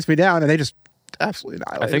ground and chase me down, and they just absolutely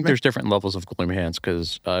annihilated I think me. there's different levels of gloom hands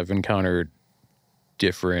because I've encountered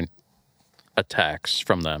different attacks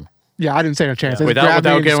from them. Yeah, I didn't stand a chance. They just Without grabbed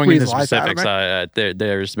me and going squeezed into the life out of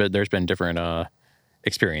specifics, me. there's been different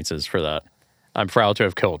experiences for that. I'm proud to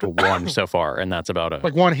have killed one so far, and that's about it.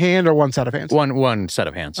 Like one hand or one set of hands. One set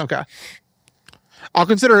of hands. Okay. I'll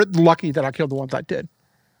consider it lucky that I killed the ones I did.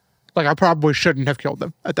 Like I probably shouldn't have killed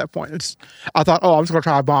them at that point. I thought, oh, I'm just gonna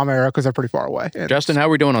try a bomb arrow because they're pretty far away. And Justin, how are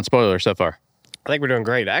we doing on spoilers so far? I think we're doing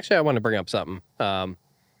great. Actually, I want to bring up something.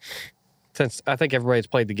 Since I think everybody's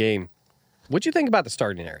played the game, what'd you think about the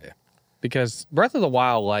starting area? Because Breath of the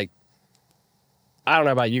Wild, like, I don't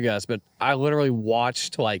know about you guys, but I literally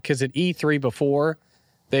watched, like, because at E3 before,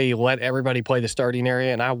 they let everybody play the starting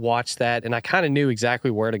area, and I watched that, and I kind of knew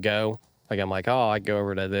exactly where to go. Like, I'm like, oh, I go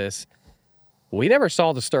over to this. We never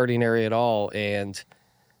saw the starting area at all, and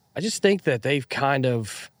I just think that they've kind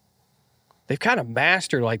of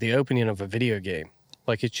mastered, like, the opening of a video game.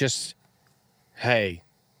 Like, it's just, hey,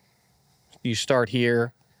 you start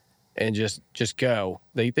here and just go.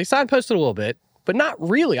 They signposted a little bit, but not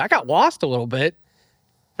really. I got lost a little bit.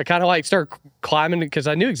 I kind of like start climbing because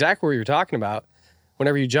I knew exactly what you were talking about.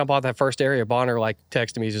 Whenever you jump off that first area, Bonner like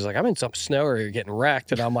texted me. He's just like, I'm in some snow area getting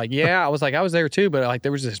wrecked. And I'm like, yeah, I was there too. But like,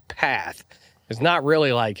 there was this path. It's not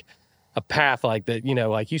really like a path like that,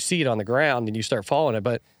 like you see it on the ground and you start following it.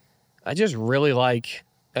 But I just really like,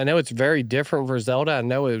 I know it's very different for Zelda. I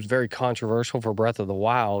know it was very controversial for Breath of the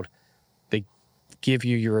Wild. They give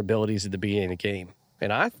you your abilities at the beginning of the game.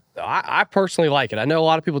 And I personally like it. I know a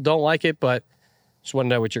lot of people don't like it, but just want to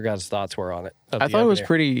know what your guys' thoughts were on it. I thought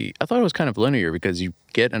it was kind of linear because you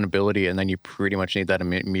get an ability and then you pretty much need that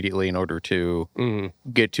immediately in order to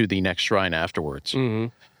get to the next shrine afterwards.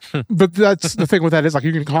 But that's the thing with that is like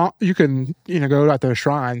you can go at those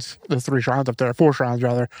shrines, the 3 shrines up there, 4 shrines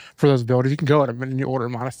rather, for those abilities. You can go at them and you order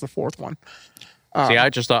minus the 4th one. See, I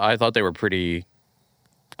thought they were pretty.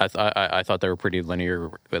 I thought they were pretty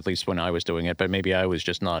linear, at least when I was doing it. But maybe I was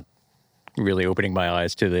just not really opening my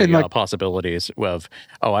eyes to the possibilities of,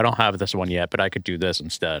 I don't have this one yet, but I could do this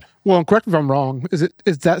instead. Well, and correct me if I'm wrong.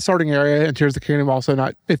 Is that starting area in Tears of the Kingdom also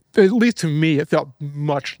not? At least to me, it felt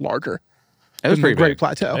much larger. It was pretty Great big.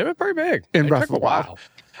 Plateau. It was pretty big. In Breath of the Wild.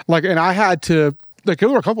 Like, and I had to there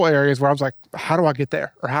were a couple areas where I was like, how do I get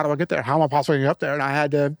there? Or how do I get there? How am I possibly getting up there? And I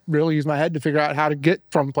had to really use my head to figure out how to get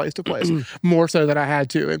from place to place, more so than I had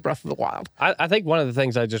to in Breath of the Wild. I think one of the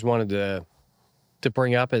things I just wanted to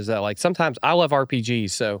bring up is that, like, sometimes I love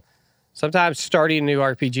RPGs, so sometimes starting a new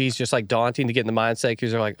RPG is just like daunting to get in the mindset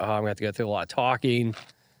because they're like, oh, I'm gonna have to go through a lot of talking,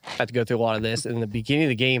 I have to go through a lot of this, and the beginning of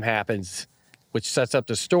the game happens, which sets up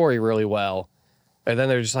the story really well, and then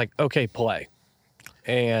they're just like, okay, play.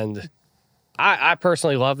 And I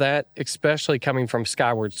personally love that, especially coming from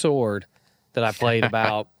Skyward Sword that I played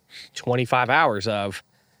about 25 hours of.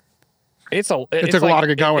 It took a lot to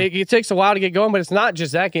get going. It takes a while to get going, but it's not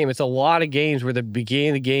just that game. It's a lot of games where the beginning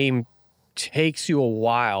of the game takes you a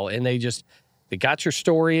while, and they got your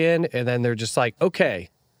story in, and then they're just like, okay,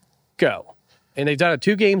 go. And they've done it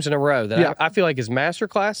 2 games in a row that I feel like is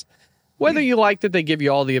masterclass. Whether you like that they give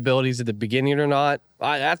you all the abilities at the beginning or not,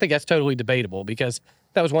 I think that's totally debatable, because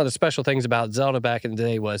that was one of the special things about Zelda back in the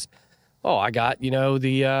day was, I got,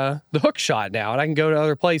 the hook shot now, and I can go to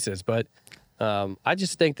other places. But I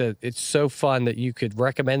just think that it's so fun that you could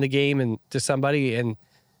recommend the game to somebody, and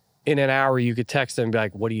in an hour you could text them and be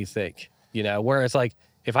like, what do you think? Whereas, like,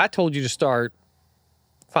 if I told you to start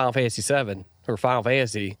Final Fantasy VII or Final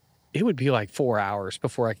Fantasy, it would be like 4 hours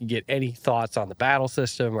before I could get any thoughts on the battle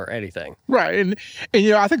system or anything. Right. And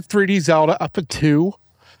I think 3D Zelda up to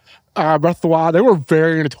Breath of the Wild, they were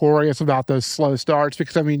very notorious about those slow starts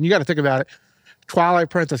because, you got to think about it. Twilight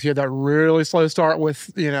Princess, you had that really slow start with,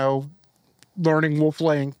 learning Wolf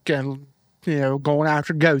Link and, going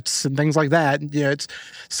after goats and things like that. It's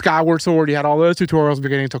Skyward Sword. You had all those tutorials at the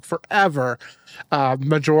beginning. It took forever.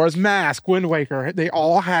 Majora's Mask, Wind Waker, they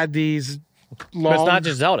all had these long... But it's not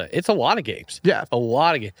just Zelda. It's a lot of games. Yeah. A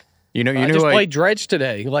lot of games. I just played Dredge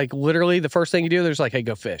today. Like, literally, the first thing you do, there's like, hey,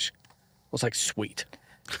 go fish. I was like, sweet.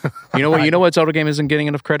 You know what Zelda game isn't getting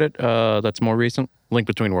enough credit? That's more recent. Link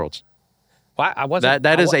Between Worlds. Well, I wasn't.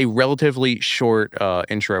 That is a relatively short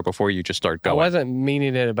intro before you just start going. I wasn't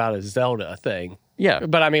meaning it about a Zelda thing. Yeah,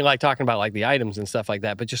 but like talking about like the items and stuff like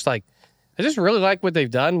that. But just like, I just really like what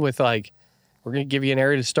they've done with, like, we're gonna give you an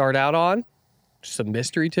area to start out on, some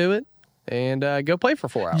mystery to it, and go play for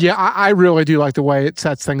 4 hours. Yeah, I really do like the way it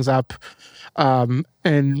sets things up, and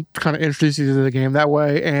kind of introduces you to the game that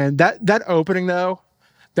way. And that opening though.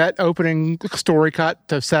 That opening story cut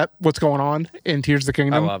to set what's going on in Tears of the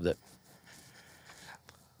Kingdom. I loved it.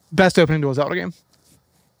 Best opening to a Zelda game.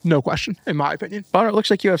 No question, in my opinion. Bonner, it looks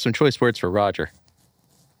like you have some choice words for Roger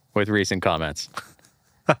with recent comments.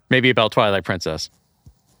 Maybe about Twilight Princess.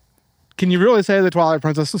 Can you really say the Twilight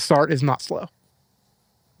Princess start is not slow?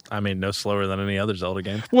 No slower than any other Zelda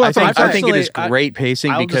game. Well, I think it is great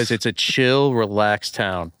pacing because it's a chill, relaxed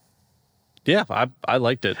town. Yeah, I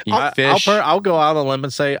liked it. Fish. I'll go out on a limb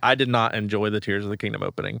and say I did not enjoy the Tears of the Kingdom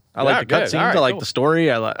opening. I like the cutscenes. Right, I like cool. the story.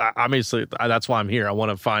 Obviously, that's why I'm here. I want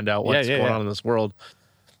to find out what's going on in this world.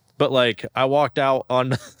 But, like, I walked out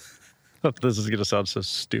on... This is going to sound so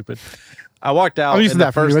stupid. I walked out and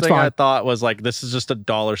the first thing I thought was, like, this is just a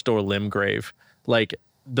dollar store limb grave. Like,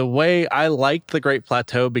 the way I liked the Great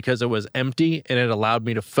Plateau because it was empty and it allowed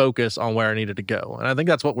me to focus on where I needed to go. And I think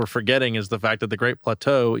that's what we're forgetting is the fact that the Great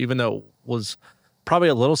Plateau, even though it was probably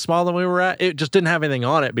a little smaller than we were at, it just didn't have anything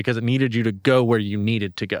on it because it needed you to go where you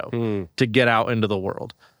needed to go to get out into the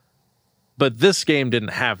world. But this game didn't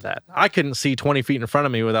have that. I couldn't see 20 feet in front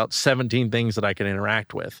of me without 17 things that I could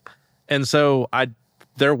interact with. And so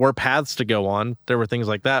there were paths to go on. There were things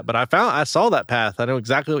like that. But I saw that path. I know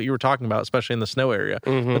exactly what you were talking about, especially in the snow area.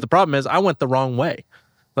 But the problem is I went the wrong way.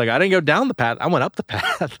 Like, I didn't go down the path. I went up the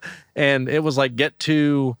path. And it was like, get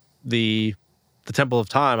to the Temple of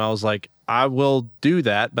Time. I was like, I will do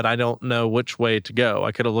that, but I don't know which way to go.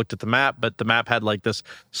 I could have looked at the map, but the map had like this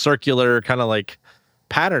circular kind of like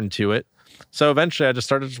pattern to it. So eventually I just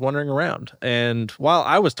started wandering around. And while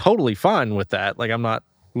I was totally fine with that, like, I'm not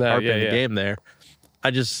harping the game there.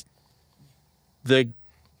 The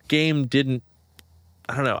game didn't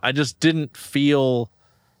I don't know. I just didn't feel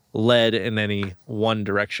led in any one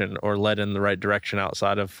direction or led in the right direction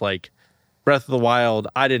outside of like Breath of the Wild.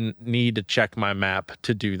 I didn't need to check my map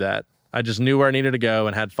to do that. I just knew where I needed to go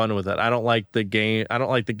and had fun with it. I don't like the game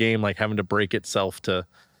like having to break itself to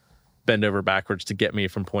bend over backwards to get me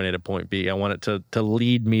from point A to point B. I want it to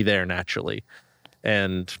lead me there naturally.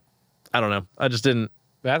 And I don't know. I just didn't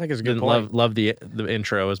I think it's a good point. love the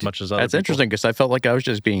intro as much as other That's people. interesting because I felt like I was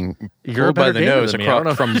just being You're a pulled by better the gamer nose than me. I don't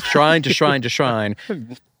know. across from shrine to shrine to shrine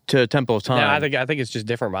to Temple of Time. No, I think it's just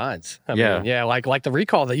different minds. I Yeah. mean, yeah, like the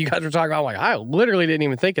recall that you guys were talking about. Like, I literally didn't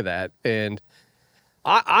even think of that, and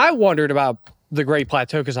I wondered about the Great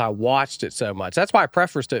Plateau because I watched it so much. That's why I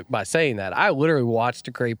prefaced it by saying that I literally watched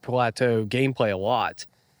the Great Plateau gameplay a lot.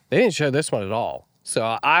 They didn't show this one at all,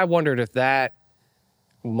 so I wondered if that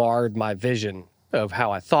marred my vision of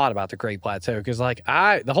how I thought about the Great Plateau. Because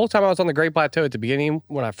the whole time I was on the Great Plateau at the beginning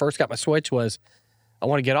when I first got my Switch was, I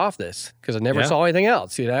want to get off this because I never Yeah. saw anything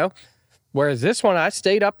else, you know? Whereas this one, I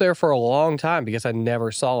stayed up there for a long time because I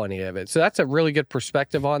never saw any of it. So that's a really good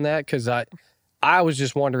perspective on that because I was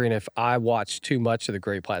just wondering if I watched too much of the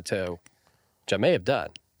Great Plateau, which I may have done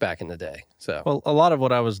back in the day. So Well, a lot of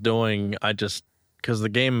what I was doing, because the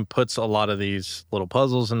game puts a lot of these little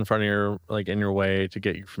puzzles in front of your, like in your way to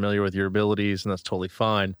get you familiar with your abilities, and that's totally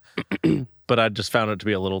fine. But I just found it to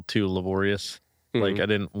be a little too laborious. Like I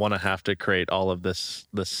didn't want to have to create all of this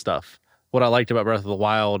stuff. What I liked about Breath of the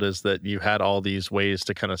Wild is that you had all these ways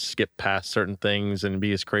to kind of skip past certain things and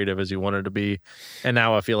be as creative as you wanted to be. And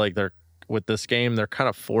now I feel like with this game, they're kind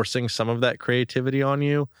of forcing some of that creativity on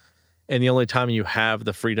you. And the only time you have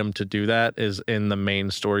the freedom to do that is in the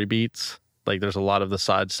main story beats. Like there's a lot of the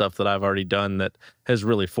side stuff that I've already done that has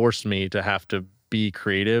really forced me to have to be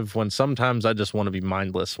creative when sometimes I just want to be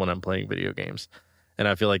mindless when I'm playing video games. And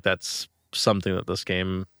I feel like that's something that this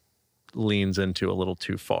game leans into a little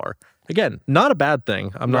too far. Again, not a bad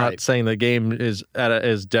thing. I'm Right. not saying the game is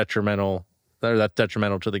is detrimental or that's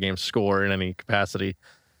detrimental to the game's score in any capacity.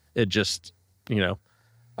 It just,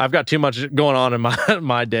 I've got too much going on in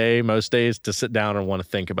my day most days to sit down and want to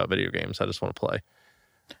think about video games. I just want to play.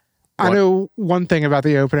 I know one thing about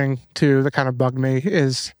the opening too that kind of bugged me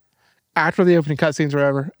is after the opening cutscenes are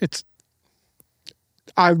over,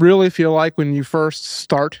 I really feel like when you first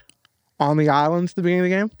start on the islands at the beginning of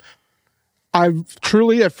the game, I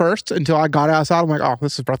truly at first until I got outside, I'm like, oh,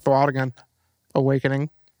 this is Breath of the Wild again. Awakening,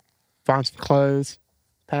 find some clothes,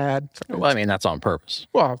 pad. Well, I mean, that's on purpose.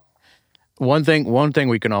 Well, One thing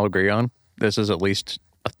we can all agree on: this is at least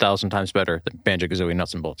 1,000 times better than Banjo-Kazooie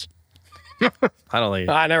Nuts and Bolts. I don't think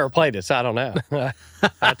I never played it, so I don't know.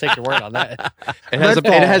 I take your word on that.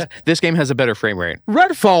 This game has a better frame rate.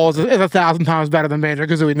 Redfall is 1,000 times better than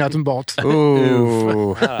Banjo-Kazooie Nuts and Bolts.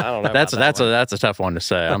 Ooh, I don't know. that's about a tough one to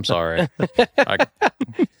say. I'm sorry.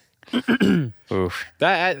 Oof.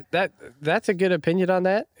 That's a good opinion on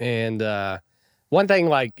that. And one thing,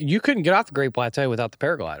 like you couldn't get off the Great Plateau without the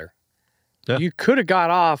paraglider. Yeah. You could have got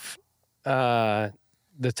off the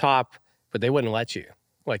top, but they wouldn't let you.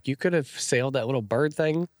 Like you could have sailed that little bird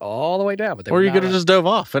thing all the way down, but they or would you not could have let- just dove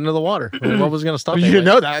off into the water. What was going to stop You you? didn't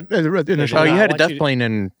know that initially. Oh, you not had a let death you- plane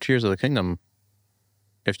in Tears of the Kingdom.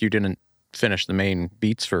 If you didn't finish the main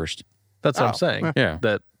beats first, That's what Oh, I'm saying. yeah.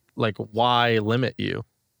 That like, why limit you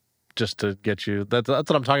just to get you? That's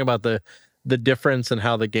what I'm talking about. The difference in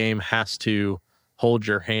how the game has to hold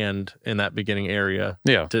your hand in that beginning area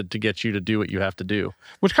Yeah. to get you to do what you have to do.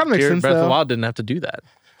 Which kind of makes sense Breath of the though. Wild didn't have to do that.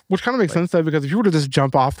 Which kind of makes sense though, because if you were to just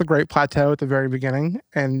jump off the Great Plateau at the very beginning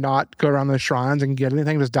and not go around those shrines and get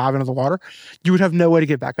anything, just dive into the water, you would have no way to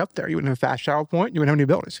get back up there. You wouldn't have a fast travel point. You wouldn't have any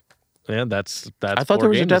abilities. Yeah, that's. I thought there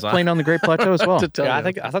was a game death design. plane on the Great Plateau as well. To tell Yeah,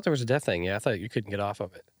 you. I thought there was a death thing. Yeah, I thought you couldn't get off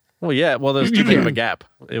of it. Well, yeah. Well, there's too big of a gap.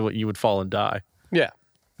 You would fall and die. Yeah.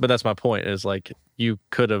 But that's my point. Is like you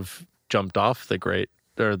could have jumped off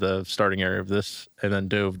the starting area of this and then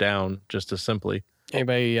dove down just as simply.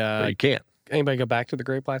 Anybody But you can't. anybody go back to the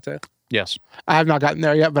Great Plateau? Yes, I have not gotten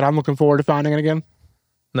there yet, but I'm looking forward to finding it again.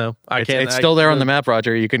 No, I can't. it's still there on the map,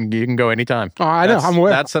 Roger. You can go anytime. Oh, I know. That's- I'm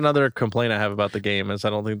aware. That's another complaint I have about the game is I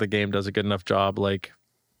don't think the game does a good enough job. Like,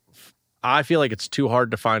 I feel like it's too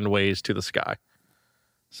hard to find ways to the sky.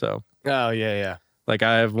 So, Oh yeah. like,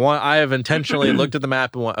 I have intentionally looked at the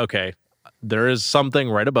map and went, okay, there is something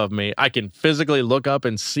right above me. I can physically look up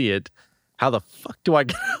and see it. How the fuck do I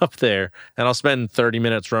get up there? And I'll spend 30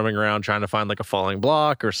 minutes roaming around trying to find like a falling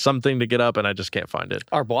block or something to get up, and I just can't find it.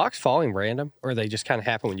 Are blocks falling random, or they just kind of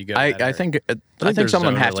happen when you go? I think there's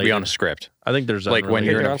someone zone has to be on a related. script, I think there's like when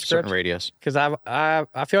you're in You're a on certain script? radius. because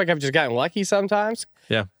I feel like I've just gotten lucky sometimes.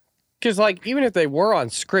 Yeah. Because like even if they were on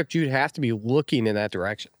script, you'd have to be looking in that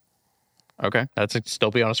direction. Okay, that's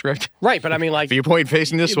still be on a script. Right, but I mean, like, Viewpoint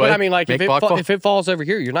facing this way. but I mean, like, make block fall. if it falls over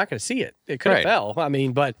here, you're not going to see it. It could have Right. fell. I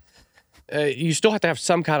mean, but you still have to have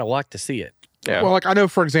some kind of luck to see it. Yeah. Well, like I know,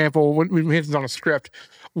 for example, when we hit this on a script,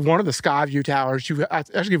 one of the Skyview towers,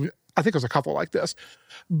 actually, I think it was a couple like this,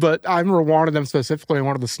 but I remember one of them specifically in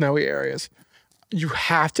one of the snowy areas. You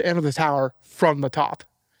have to enter the tower from the top.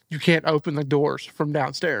 You can't open the doors from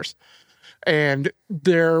downstairs. And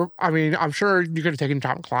I'm sure you could have taken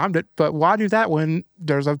time and climbed it, but why do that when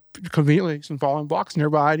there's conveniently some falling blocks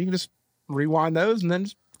nearby? And you can just rewind those and then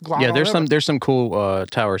just glide Yeah, on there's over. there's some cool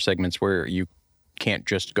tower segments where you can't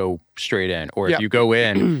just go straight in, or if Yeah. you go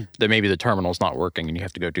in, then maybe the terminal's not working and you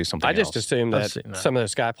have to go do something I just else. assume I've that seen that. some of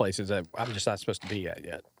those sky places that I'm just not supposed to be at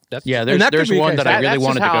yet. That's Yeah, And that could there's be one the that case. I really that's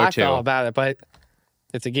wanted just to how go I felt to. about it. But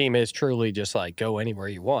if the game is truly just like go anywhere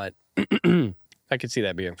you want, I could see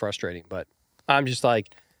that being frustrating. But I'm just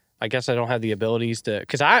like, I guess I don't have the abilities to,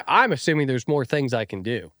 because I'm assuming there's more things I can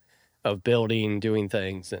do of building, doing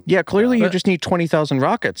things. And Yeah, clearly you just need 20,000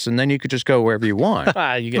 rockets, and then you could just go wherever you want.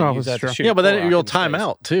 you get Oh, to use that's that to true. shoot. Yeah, but then Korok you'll in time space.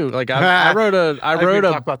 out too. Like I wrote didn't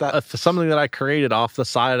talk about that. something that I created off the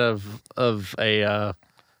side of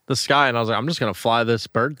the sky, and I was like, I'm just gonna fly this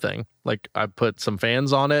bird thing. Like I put some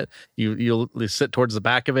fans on it. You sit towards the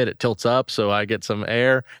back of it. It tilts up, so I get some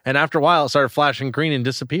air. And after a while, it started flashing green and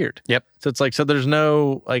disappeared. Yep. So it's like, so there's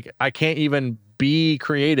no like, I can't even be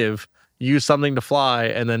creative. Use something to fly,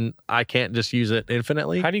 and then I can't just use it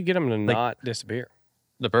infinitely. How do you get them to not disappear?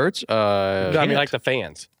 The birds? I mean, like the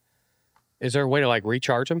fans. Is there a way to like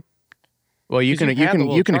recharge them? well, you 'cause can you have the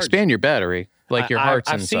little expand charge. your battery, like your hearts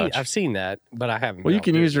I've and seen, such. I've seen that, but I haven't. Well, you been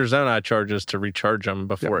can able to use do your Zonai charges to recharge them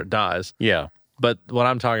before it dies. Yeah. But what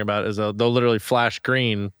I'm talking about is they'll literally flash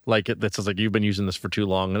green, like that says like you've been using this for too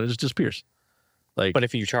long, and it just disappears. Like, But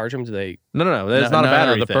if you charge them, do they? no, that's not a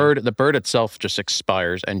battery The thing. the bird itself just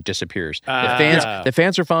expires and disappears. Ah. The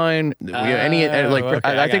fans are fine. Like okay,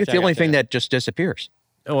 I I think it's gotcha, the only I thing gotcha. that just disappears.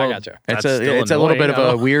 Well, I gotcha. that's It's still a little bit annoying.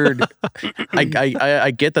 of a weird.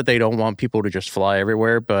 I get that they don't want people to just fly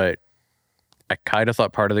everywhere, but I kind of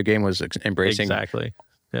thought part of the game was embracing Exactly.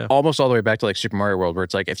 Yeah. almost all the way back to like Super Mario World, where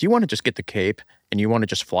it's like if you want to just get the cape and you want to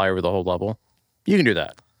just fly over the whole level, you can do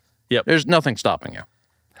that. Yep. There's nothing stopping you.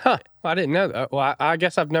 Huh. I didn't know that. Well, I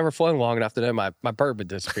guess I've never flown long enough to know my bird would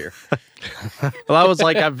disappear. Well, I was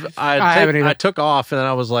like, haven't either. I took off, and then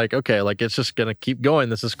I was like, okay, like it's just gonna keep going.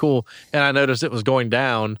 This is cool. And I noticed it was going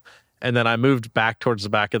down, and then I moved back towards the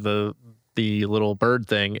back of the little bird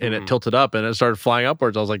thing, and it tilted up, and it started flying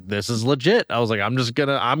upwards. I was like, this is legit. I was like, I'm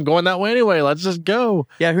going that way anyway. Let's just go.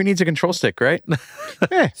 Yeah, who needs a control stick, right?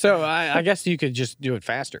 So I guess you could just do it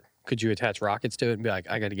faster. Could you attach rockets to it and be like,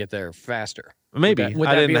 I got to get there faster? Maybe would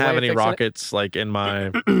I that be didn't a way have of any fixing it? rockets like in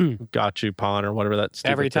my Gachu Pond or whatever that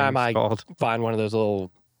stupid Every time thing's I called. find one of those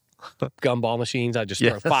little gumball machines, I just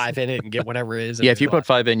throw Yes. 5 in it and get whatever it is. and Yeah, if you it's put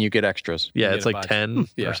 5 in, you get extras. Yeah, get it's a like bunch. 10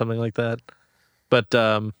 Yeah. or something like that. But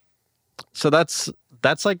so that's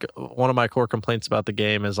like one of my core complaints about the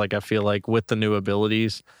game is like I feel like with the new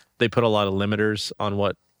abilities, they put a lot of limiters on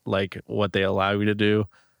what they allow you to do.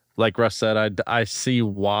 Like Russ said, I see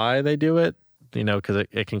why they do it, because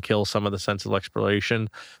it can kill some of the sense of exploration.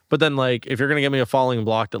 But then like if you're gonna give me a falling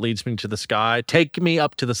block that leads me to the sky, take me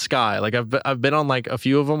up to the sky. Like I've been on like a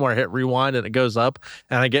few of them where I hit rewind and it goes up,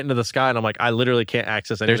 and I get into the sky and I'm like I literally can't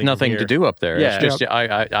access anything. There's from nothing to here. do up there. Yeah. It's just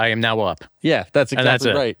I am now up. Yeah, that's And that's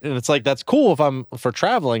exactly it. right. And it's like that's cool if I'm for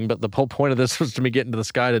traveling, but the whole point of this was to me get into the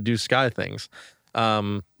sky to do sky things.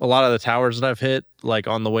 A lot of the towers that I've hit, like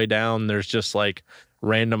on the way down, there's just like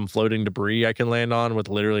random floating debris I can land on with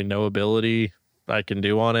literally no ability I can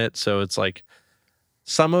do on it. So it's like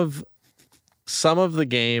some of the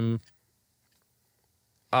game.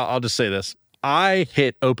 I'll just say this: I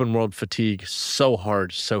hit open world fatigue so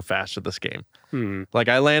hard, so fast with this game. Like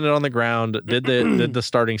I landed on the ground, did the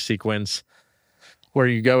starting sequence where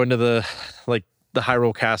you go into the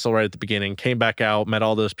Hyrule Castle right at the beginning, came back out, met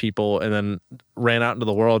all those people, and then ran out into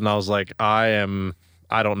the world. And I was like,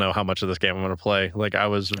 I don't know how much of this game I'm going to play. Like I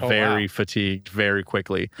was very fatigued very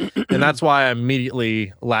quickly. And that's why I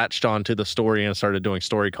immediately latched onto the story and started doing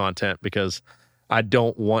story content, because I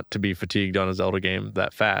don't want to be fatigued on a Zelda game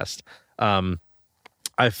that fast.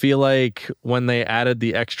 I feel like when they added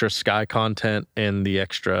the extra sky content and the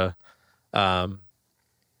extra, the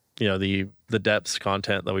depths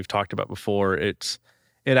content that we've talked about before, it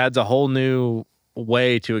adds a whole new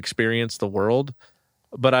way to experience the world.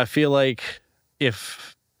 But I feel like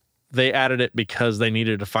if they added it because they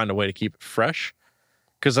needed to find a way to keep it fresh,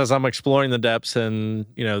 because as I'm exploring the depths and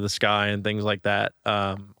the sky and things like that,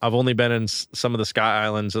 I've only been in some of the sky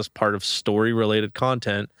islands as part of story related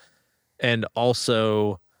content, and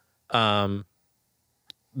also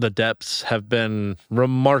the depths have been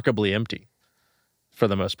remarkably empty for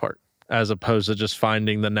the most part, as opposed to just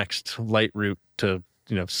finding the next light route to,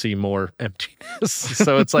 see more emptiness.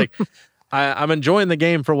 So it's like, I'm enjoying the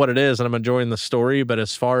game for what it is, and I'm enjoying the story. But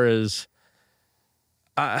as far as,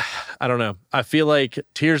 I don't know, I feel like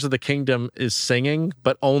Tears of the Kingdom is singing,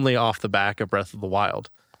 but only off the back of Breath of the Wild.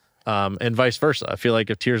 And vice versa. I feel like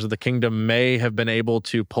if Tears of the Kingdom may have been able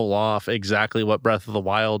to pull off exactly what Breath of the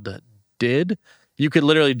Wild did, you could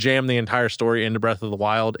literally jam the entire story into Breath of the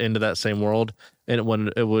Wild, into that same world, and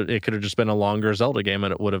it could have just been a longer Zelda game,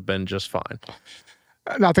 and it would have been just fine.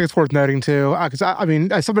 And I think it's worth noting too, because I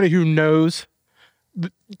mean, as somebody who knows,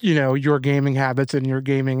 your gaming habits and your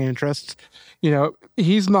gaming interests,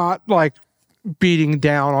 he's not like beating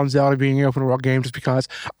down on Zelda being an open world game just because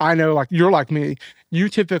I know, like, you're like me, you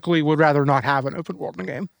typically would rather not have an open world in a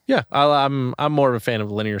game. Yeah, I'm more of a fan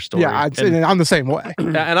of linear story. Yeah, I'm the same way.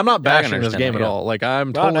 And I'm not bashing this game that, at all. Like,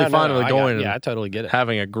 I'm totally fine with going. I totally get it.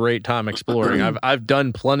 Having a great time exploring. I've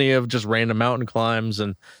done plenty of just random mountain climbs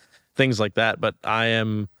and things like that, but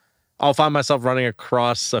I'll find myself running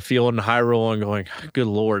across a field in Hyrule and going, good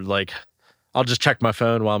Lord, like, I'll just check my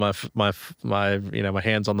phone while my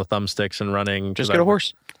hands on the thumbsticks and running. Just get a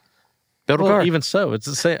horse. Build a car. Even so, it's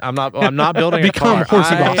the same. I'm not building Become a car.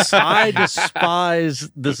 horsey boss. I despise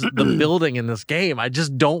the building in this game. I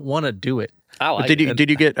just don't want to do it. I like Did it.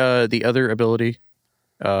 you get the other ability?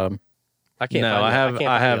 I can't. No, find I it. have. can't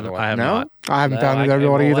I find the have. other one. I have No? not. I haven't No, found it it everybody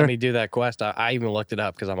won't either. let me do that quest. I even looked it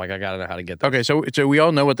up because I'm like, I gotta know how to get there. Okay, so we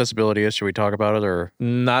all know what this ability is. Should we talk about it or? I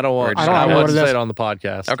don't want. I don't I know want what to it say is. it on the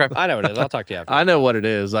podcast. Okay. I know what it is. I'll talk to you after. I know what it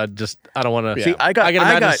is. I don't want to. See, I can I can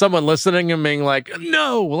imagine got- someone listening and being like,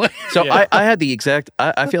 "No." So Yeah. I had the exact.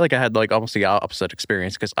 I feel like I had like almost the opposite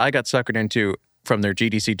experience because I got suckered into from their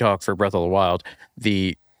GDC talk for Breath of the Wild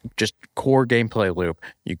the just core gameplay loop.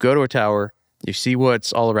 You go to a tower, you see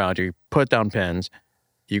what's all around you, put down pins.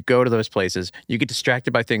 You go to those places. You get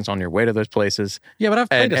distracted by things on your way to those places. Yeah, but I've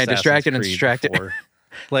played And Assassin's distracted and Creed distracted. before.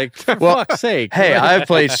 Like, for Well, fuck's sake. Hey, I've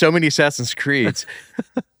played so many Assassin's Creeds.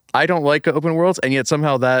 I don't like open worlds, and yet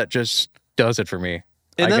somehow that just does it for me.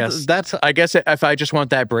 And I that's guess if I just want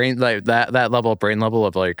that brain, like that level of brain level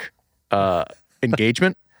of like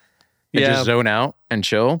engagement, and Yeah. just zone out and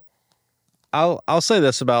chill. I'll say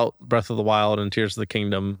this about Breath of the Wild and Tears of the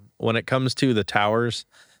Kingdom. When it comes to the towers,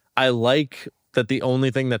 I like that the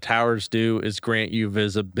only thing the towers do is grant you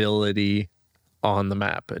visibility on the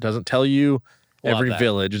map. It doesn't tell you Love every that.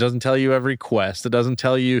 village. It doesn't tell you every quest. It doesn't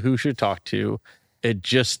tell you who should talk to. It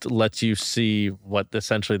just lets you see what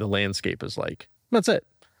essentially the landscape is like. That's it.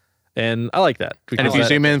 And I like that. And if because you that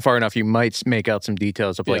zoom in far enough, you might make out some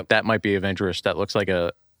details of like Yep. that might be adventurous. That looks like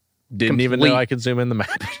a. didn't even know complete- I could zoom in the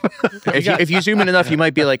map. If you zoom in enough, you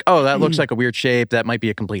might be like, oh, that looks like a weird shape. That might be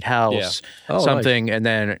a complete house, Oh, nice. something, and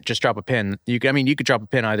then just drop a pin. You could drop a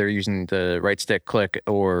pin either using the right stick click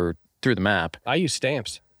or through the map. I use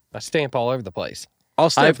stamps. I stamp all over the place. I'll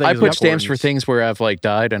stamp I things of put stamps for importance. things where I've like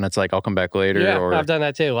died, and it's like I'll come back later. Yeah, or I've done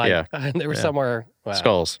that too. Like Yeah. there was somewhere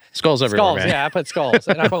skulls everywhere, Skulls, man. yeah, I put skulls,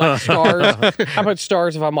 and I put like stars. I put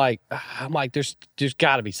stars if I'm like, there's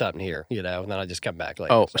got to be something here, and then I just come back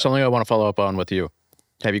later. Oh, so. something I want to follow up on with you.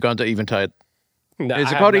 Have you gone to Eventide? No, Is I it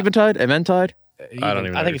have called not- Eventide? Eventide? I don't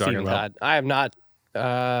even know I think what it's you're talking Eventide. I have not. All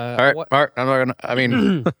right, what- all right. I'm not gonna. I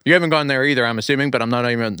mean, you haven't gone there either. I'm assuming, but I'm not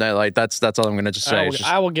even like that's all I'm gonna just say. It's just-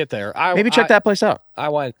 I will get there. maybe check that place out. I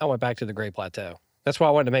went back to the Great Plateau. That's why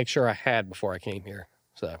I wanted to make sure I had before I came here.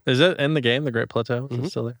 So Is it in the game, the Great Plateau? Is it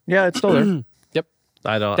still there? Yeah, it's still there.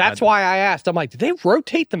 I don't. that's why I asked. I'm like, did they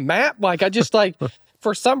rotate the map? Like I just like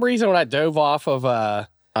for some reason when I dove off of I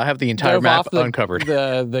have the entire dove map off the, uncovered.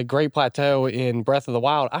 the Great Plateau in Breath of the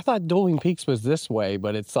Wild, I thought Dueling Peaks was this way,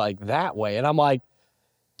 but it's like that way, and I'm like,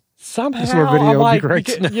 somehow This is where video I'm would be like,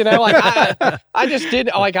 great. like I just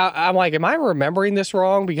didn't like. I'm like, am I remembering this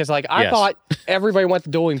wrong? Because like I Yes. thought everybody went to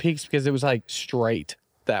Dueling Peaks because it was like straight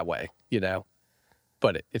that way,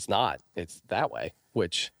 but it's not. It's that way,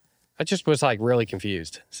 which I just was like really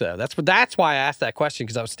confused. So that's why I asked that question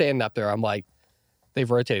because I was standing up there. I'm like, they've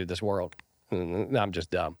rotated this world. And I'm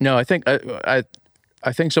just dumb. No, I think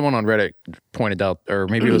I think someone on Reddit pointed out, or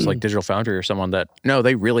maybe it was like Digital Foundry or someone that no,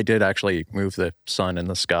 they really did actually move the sun in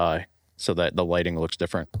the sky so that the lighting looks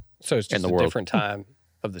different. So it's just the a world. different time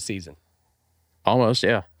of the season, Almost,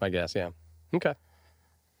 yeah. I guess. Yeah. Okay.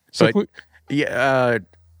 So But- Yeah.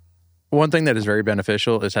 One thing that is very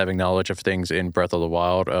beneficial is having knowledge of things in Breath of the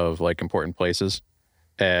Wild of like important places.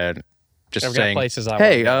 And just I've got saying, places I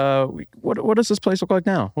 "Hey, wanna what does this place look like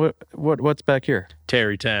now? What's back here?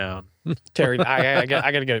 Terrytown. Terry, I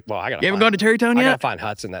gotta go. Well, I gotta. You haven't find- gone to Terrytown I gotta yet? find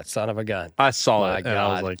Hudson, that son of a gun. I saw My it and I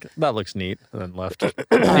was God. like, that looks neat, and then left.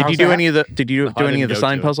 Did you do any of the? Did you No, do I any of didn't the go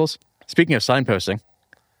sign to it. puzzles? Speaking of signposting,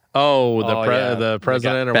 Oh, Oh, yeah. the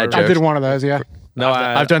president or bad whatever. I did one of those. Yeah. No,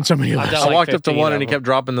 I've done so many of I've those. done I like walked up to 15 one of and he them. kept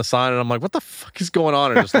dropping the sign, and I'm like, "What the fuck is going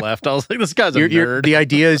on?" And just left. I was like, "This guy's a nerd." The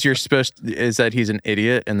idea is is that he's an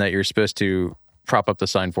idiot and that you're supposed to prop up the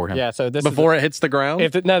sign for him. Yeah. So this Before it hits the ground.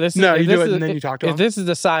 If no, this No, is, you if do this it is, and then you talk to if him. this is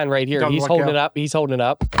the sign right here, Doesn't he's look holding out. it up. He's holding it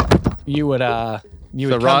up. You would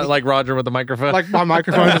so come- like Roger with the microphone. Like my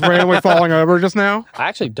microphone is randomly falling over just now. I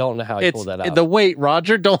actually don't know how he it's pulled that up. the weight,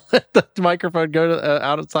 Roger. Don't let the microphone go to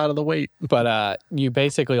outside of the weight. But you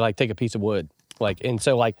basically like take a piece of wood, like, and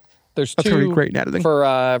so like there's That's two gonna be great in editing.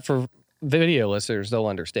 for video listeners, they'll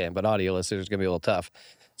understand, but audio listeners is gonna be a little tough.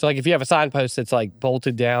 So like if you have a signpost that's like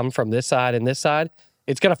bolted down from this side and this side,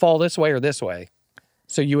 it's gonna fall this way or this way.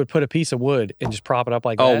 So you would put a piece of wood and just prop it up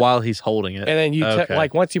like Oh, that. while he's holding it. And then you Okay.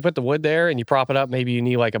 like once you put the wood there and you prop it up, maybe you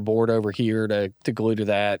need like a board over here to glue to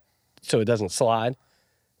that so it doesn't slide.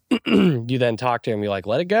 You then talk to him. You're like,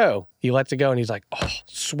 let it go. He lets it go, and he's like, oh,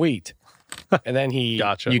 sweet. And then he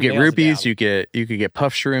Gotcha. You get nails it rupees. down. You could get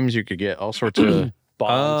puff shrooms. You could get all sorts of.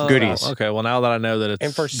 Bombs and goodies. stuff. Okay, well now that I know that it's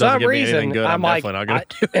And for doesn't some give me anything reason, good, I'm like, definitely not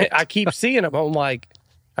gonna do it. I keep seeing him. I'm like,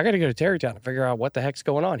 I got to go to Terrytown to figure out what the heck's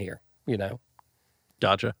going on here. You know.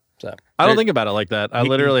 Gotcha. So I don't think about it like that. I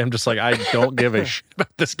literally am just like, I don't give a shit about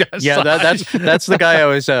this guy's Yeah, sign. that's the guy I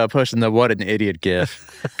was pushing the "what an idiot"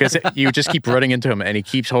 gif because you just keep running into him and he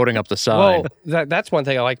keeps holding up the sign. well, that's one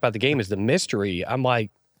thing I like about the game is the mystery. I'm like,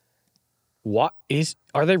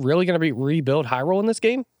 are they really going to rebuild Hyrule in this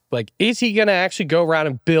game? Like, is he going to actually go around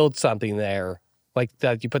and build something there like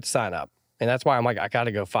that? You put the sign up, and that's why I'm like, I got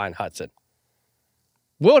to go find Hudson.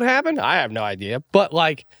 Will it happen? I have no idea, but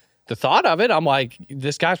like the thought of it, I'm like,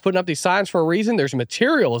 this guy's putting up these signs for a reason. There's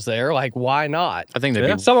materials there, like why not? I think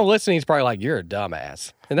they'd be Someone listening is probably like, you're a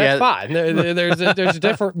dumbass, and that's Yeah. fine. There's a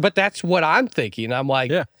different, but that's what I'm thinking. I'm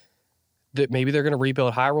like, Yeah. that maybe they're going to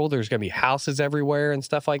rebuild Hyrule. There's going to be houses everywhere and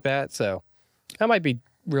stuff like that. So I might be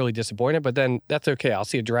really disappointed, but then that's okay. I'll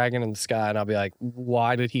see a dragon in the sky and I'll be like,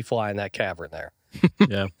 why did he fly in that cavern there?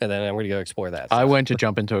 Yeah. And then I'm going to go explore that. I went to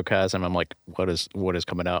jump into a chasm. I'm like, what is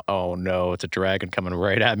coming out? Oh no, it's a dragon coming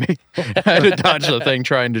right at me. I had to dodge the thing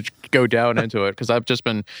trying to go down into it because I've just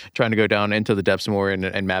been trying to go down into the depths more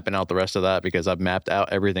and mapping out the rest of that because I've mapped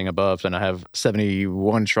out everything above and I have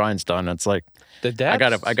 71 shrines done. It's like the depths.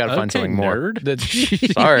 I gotta find something more. Nerd.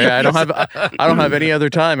 The, Sorry, I don't have any other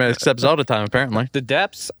time except Zelda time apparently. the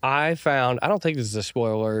depths I found, I don't think this is a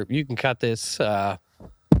spoiler. You can cut this.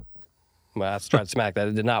 Well, I tried to smack that.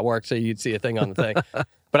 It did not work, so you'd see a thing on the thing.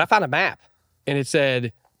 But I found a map, and it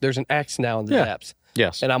said there's an X now in the Yeah. depths.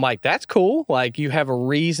 Yes. And I'm like, that's cool. Like, you have a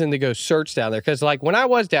reason to go search down there. Because, like, when I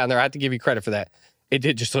was down there, I have to give you credit for that. It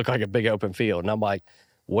did just look like a big open field. And I'm like,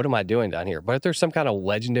 what am I doing down here? But if there's some kind of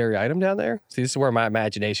legendary item down there, see, this is where my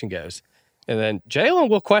imagination goes. And then Jalen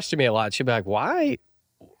will question me a lot. She'll be like, why?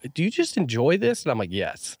 Do you just enjoy this? And I'm like,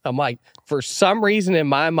 yes. I'm like, for some reason in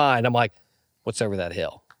my mind, I'm like, what's over that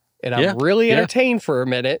hill? And I'm Yeah, really yeah. entertained for a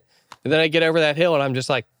minute. And then I get over that hill and I'm just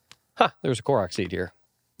like, huh, there's a Korok seed here.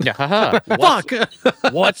 Yeah. Haha. Fuck.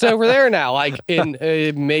 What's over there now? Like, and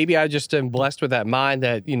maybe I just am blessed with that mind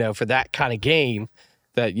that, you know, for that kind of game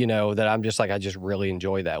that, you know, that I'm just like, I just really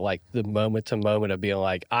enjoy that. Like the moment to moment of being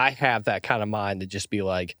like, I have that kind of mind to just be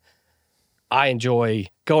like, I enjoy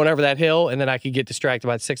going over that hill and then I could get distracted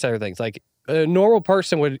by 6 other things. Like a normal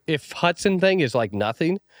person would, if Hudson thing is like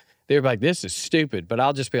nothing, they'd be like, this is stupid. But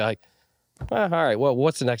I'll just be like, all right, well,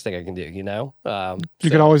 what's the next thing I can do? You know? You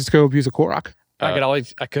could always go abuse a Korok.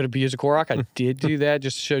 I could abuse a Korok. I did do that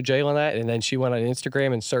just to show Jalen that. And then she went on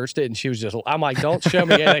Instagram and searched it and she was just, I'm like, don't show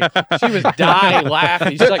me anything. She was dying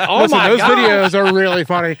laughing. She's like, oh Listen, my those God. videos are really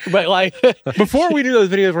funny. But like, Before we knew those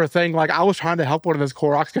videos were a thing, like I was trying to help one of those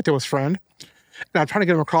Koroks get to his friend. And I'm trying to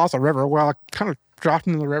get him across a river. Well, I kind of dropped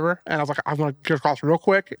him in the river and I was like, I want to get across real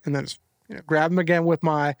quick and then just, grab him again with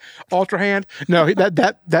my ultra hand. No,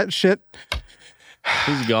 that shit.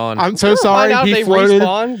 He's gone. I'm so sorry. find out He they floated.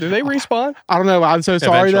 respawn. Do they respawn? I don't know. I'm so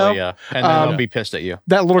sorry Eventually, though. yeah. And then I'll be pissed at you.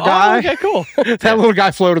 That little guy. Oh, okay, cool. That little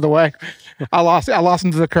guy floated away. I lost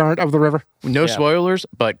him to the current of the river. No Yeah. spoilers,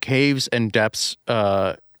 but caves and depths,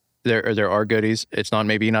 there are goodies. It's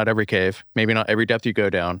maybe not every cave, maybe not every depth you go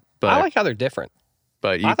down, but I like how they're different.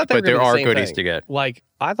 but I thought they were there gonna be are the same goodies thing. to get. Like,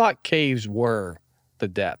 I thought caves were the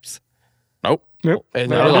depths. Nope. Nope.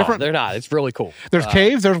 And They're they're not. different. They're not. It's really cool. There's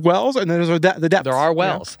caves, there's wells, and then there's the depths. There are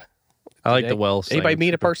wells. I like the wells. Anybody thing.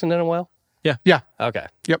 meet a person in a well? Okay.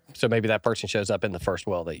 Yep. So maybe that person shows up in the first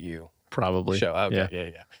well that you Probably. show. Okay. Yeah.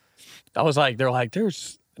 Yeah. I was like, they're like,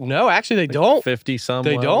 there's no, actually they don't. 50 some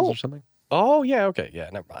They wells don't? or something. Oh yeah. Okay. Yeah.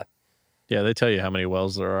 Never mind. Yeah, they tell you how many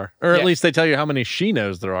wells there are. Or Yeah. at least they tell you how many she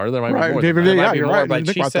knows there are. There might Right, be more. David, Than that. There Yeah, might be you're more, right. I but didn't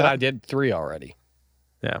think she about said that. I did 3 already.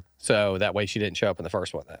 Yeah. So that way she didn't show up in the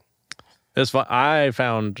first one then. It's fun. I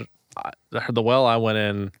found the well I went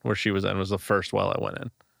in where she was in was the first well I went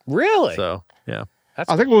in. Really? So, yeah.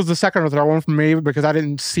 I think it was the second or third one for me because I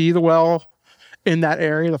didn't see the well in that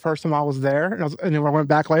area the first time I was there. And then when I went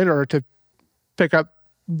back later to pick up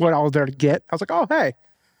what I was there to get, I was like, oh, hey,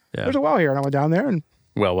 Yeah. there's a well here. And I went down there and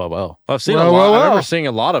Well. I've seen Well, a lot. well, I remember well. seeing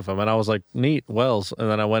a lot of them, and I was like, "Neat wells." And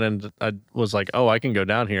then I went in. I was like, "Oh, I can go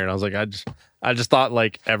down here." And I was like, I just thought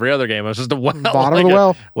like every other game, it was just a well, bottom like of the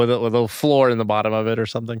well. with a floor in the bottom of it or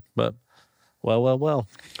something. But well. Well,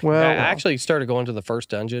 I actually started going to the first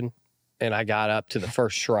dungeon and I got up to the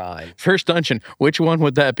first shrine, First dungeon. Which one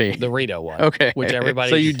would that be? the Rito one. Okay. Which everybody.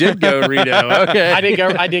 So you did go Rito. Okay.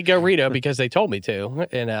 I did go Rito because they told me to.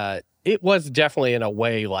 And it was definitely in a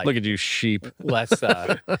way like Look at you, sheep. less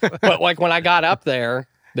but like when I got up there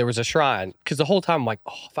was a shrine because the whole time I'm like,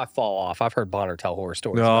 oh, if I fall off, I've heard Bonner tell horror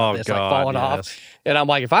stories about Oh, this, God, like falling yes. off, and I'm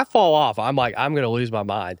like, if I fall off, I'm like, I'm gonna lose my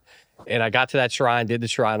mind. And I got to that shrine, did the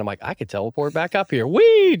shrine. I'm like, I could teleport back up here.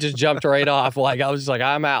 Wee! Just jumped right off. Like I was just like,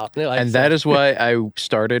 I'm out. And that is why I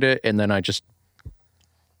started it, and then I just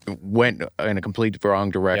went in a complete wrong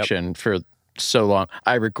direction for so long.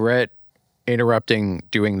 I regret interrupting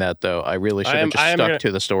doing that, though. I really should have just stuck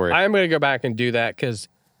to the story. I am gonna go back and do that because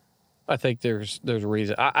I think there's a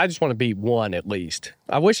reason. I just want to beat one at least.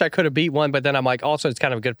 I wish I could have beat one, but then I'm like, also it's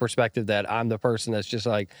kind of a good perspective that I'm the person that's just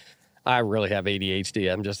like, I really have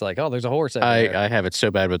ADHD. I'm just like, oh, there's a horse out there. I have it so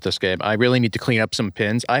bad with this game. I really need to clean up some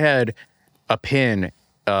pins. I had a pin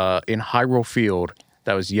in Hyrule Field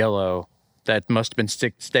that was yellow that must have been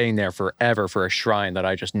staying there forever for a shrine that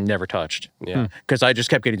I just never touched. Yeah. Because I just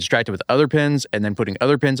kept getting distracted with other pins and then putting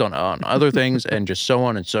other pins on other things and just so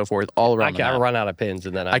on and so forth all around the I map. run out of pins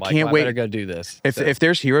and then I'm I like, can't well, wait. I better go do this. If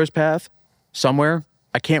there's Hero's Path somewhere,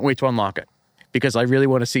 I can't wait to unlock it because I really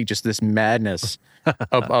want to see just this madness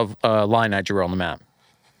of line I drew on the map.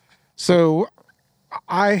 so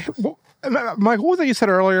Michael, what was that you said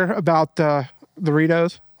earlier about the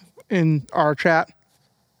Ritos in our chat?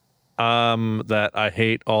 That I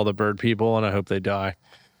hate all the bird people and I hope they die.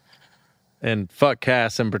 And fuck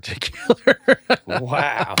Cass in particular.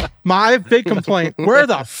 Wow. My big complaint, where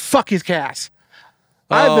the fuck is Cass?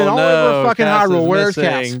 I've been all over fucking Cass is Hyrule. Where's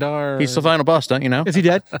missing. Cass? Darn. He's the final boss, don't you know? Is he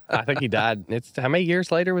dead? I think he died. It's how many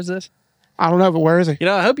years later was this? I don't know, but where is he? You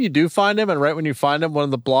know, I hope you do find him, and right when you find him, one of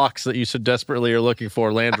the blocks that you so desperately are looking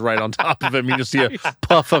for lands right on top of him. You just see a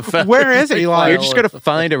puff of feathers. Where is he? Like- You're just going to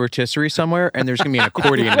find a rotisserie somewhere and there's going to be an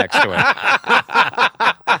accordion next to it.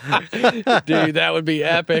 Dude, that would be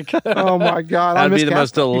epic. Oh my god, I That'd miss be the Cass.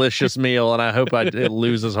 most delicious meal, and I hope it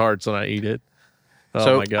loses hearts when I eat it. Oh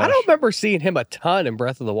So, my gosh. I don't remember seeing him a ton in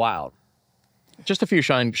Breath of the Wild. Just a few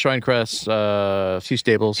shrine crests, a few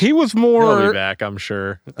stables. He was He'll more be back, I'm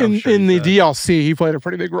sure. I'm in sure the he's, DLC. He played a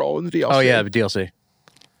pretty big role in the DLC. Oh yeah, the DLC.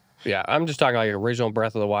 Yeah, I'm just talking like original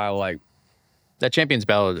Breath of the Wild. Like That Champions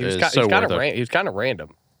Ballad he was, is so worth it. he was kind of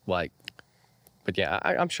random. Like, but yeah,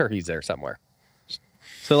 I'm sure he's there somewhere.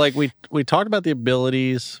 So like we talked about the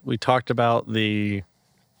abilities, we talked about the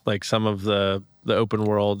like some of the open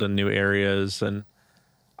world and new areas, and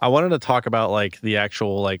I wanted to talk about like the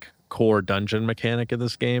actual like core dungeon mechanic of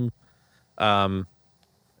this game. And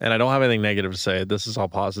I don't have anything negative to say. This is all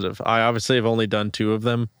positive. I obviously have only done 2 of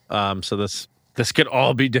them. So this could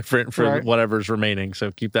all be different for Right. whatever's remaining.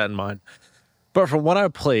 So keep that in mind. But from what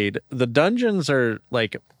I've played, the dungeons are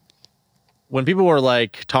like when people were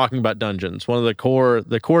like talking about dungeons, one of the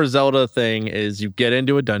core Zelda thing is you get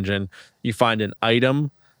into a dungeon, you find an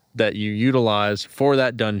item that you utilize for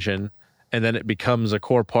that dungeon, and then it becomes a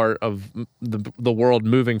core part of the world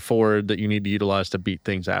moving forward that you need to utilize to beat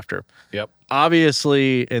things after. Yep.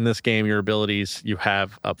 Obviously, in this game, your abilities you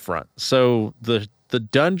have up front. So the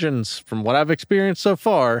dungeons, from what I've experienced so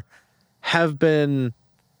far, have been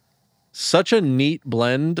such a neat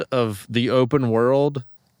blend of the open world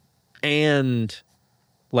and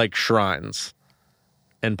like shrines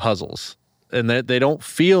and puzzles. And they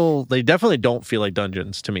definitely don't feel like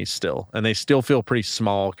dungeons to me still. And they still feel pretty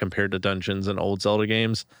small compared to dungeons in old Zelda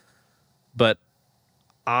games. But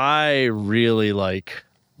I really like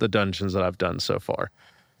the dungeons that I've done so far.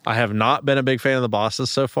 I have not been a big fan of the bosses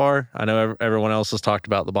so far. I know everyone else has talked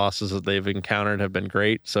about the bosses that they've encountered have been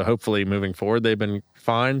great. So hopefully moving forward, they've been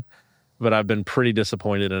fine. but I've been pretty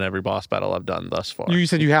disappointed in every boss battle I've done thus far. You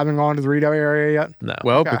said you haven't gone to the Rito area yet? No.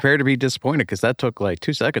 Well, Okay. prepare to be disappointed because that took like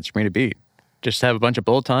 2 seconds for me to beat. Just have a bunch of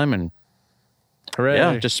bullet time and Hooray.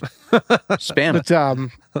 yeah, just spam it.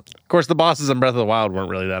 But Of course, the bosses in Breath of the Wild weren't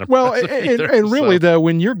really that well, impressive and, either, and really so. though,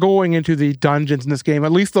 when you're going into the dungeons in this game,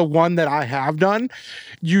 at least the one that I have done,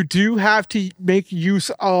 you do have to make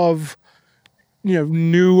use of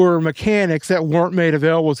newer mechanics that weren't made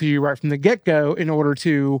available to you right from the get-go in order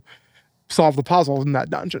to solve the puzzles in that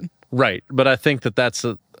dungeon. Right. But I think that's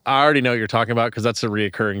I already know what you're talking about because that's a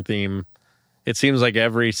reoccurring theme. It seems like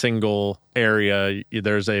every single area,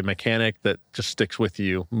 there's a mechanic that just sticks with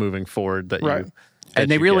you moving forward that Right. you. And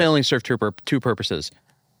they you really get. only serve two purposes.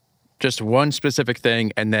 Just one specific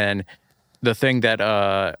thing, and then the thing that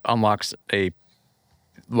unlocks a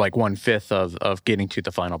like 1/5 of getting to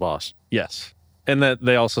the final boss. Yes. And that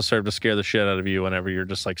they also serve to scare the shit out of you whenever you're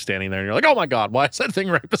just like standing there and you're like, oh my God, why is that thing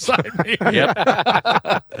right beside me? Yep.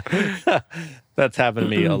 That's happened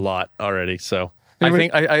to me a lot already. So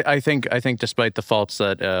I think despite the faults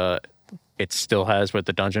that it still has with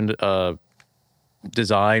the dungeon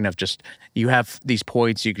design of just you have these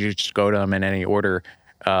points, you can just go to them in any order.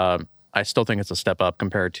 I still think it's a step up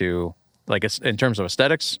compared to like it's in terms of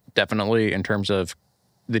aesthetics, definitely. In terms of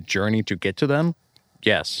the journey to get to them,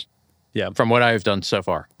 yes. yeah. From what I've done so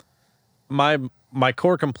far. My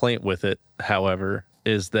core complaint with it, however,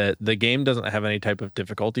 is that the game doesn't have any type of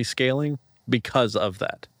difficulty scaling because of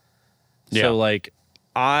that. Yeah. So like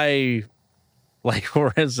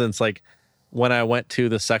for instance, like when I went to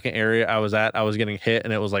the second area I was getting hit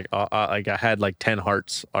and it was like I had like 10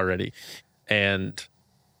 hearts already, and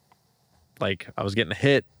like I was getting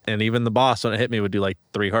hit, and even the boss when it hit me would do like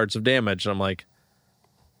 3 hearts of damage, and I'm like,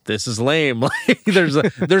 this is lame. Like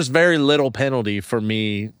there's very little penalty for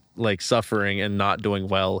me like suffering and not doing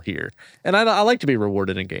well here. And I like to be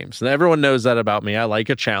rewarded in games. And everyone knows that about me. I like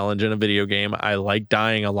a challenge in a video game. I like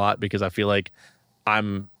dying a lot because I feel like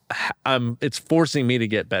it's forcing me to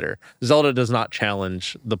get better. Zelda does not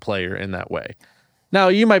challenge the player in that way. Now,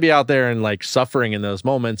 you might be out there and like suffering in those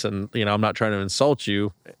moments, and I'm not trying to insult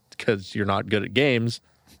you because you're not good at games,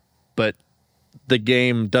 but the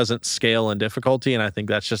game doesn't scale in difficulty, and I think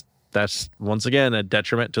that's once again a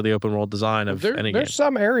detriment to the open world design of any game. There's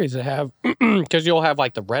some areas that have, because you'll have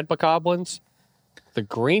like the red bokoblins, the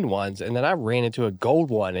green ones, and then I ran into a gold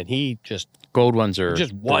one, and he just Gold ones are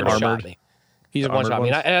one shot armored. me. He's The one shot armored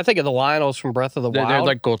me. ones? And I think of the Lionels from Breath of the they're Wild.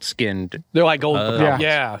 like gold skinned. They're like gold. Yeah.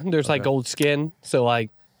 Yeah. There's like gold skin. So like,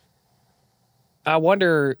 I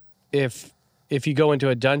wonder if you go into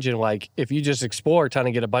a dungeon, like if you just explore trying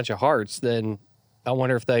to get a bunch of hearts, then I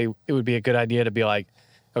wonder if it would be a good idea to be like,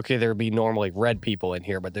 okay, there would be normally red people in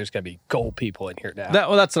here, but there's gonna be gold people in here now.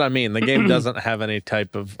 That's what I mean. The game doesn't have any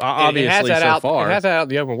type of It obviously has that so out, far. It has that out in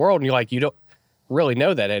the open world, and you don't really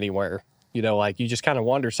know that anywhere. Like you just kind of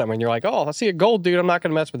wander somewhere, and you're like, oh, I see a gold dude. I'm not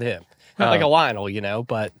gonna mess with him. Like a Lionel,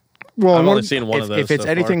 but Well, I've one- only seen one of those. If it's so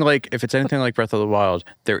anything far. like Breath of the Wild,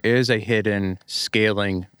 there is a hidden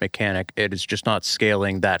scaling mechanic. It is just not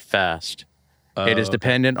scaling that fast. It is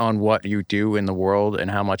dependent on what you do in the world and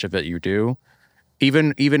how much of it you do.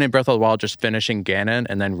 Even in Breath of the Wild, just finishing Ganon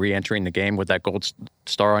and then re-entering the game with that gold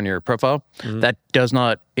star on your profile, that does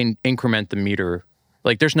not increment the meter.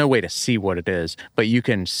 Like, there's no way to see what it is, but you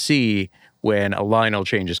can see when a Lionel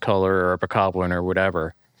changes color or a Bokoblin or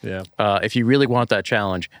whatever. yeah. If you really want that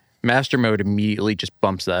challenge, Master Mode immediately just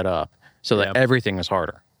bumps that up so that Yeah. everything is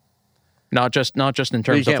harder. Not just in Well, you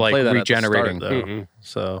terms of can't like play that at the start, regenerating. though.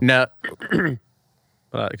 So No,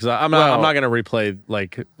 because I'm not going to replay,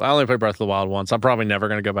 like, I only played Breath of the Wild once. I'm probably never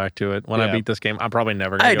going to go back to it. When I Yeah. beat this game, I'm probably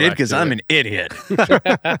never going I to go did back because to I'm it. an idiot.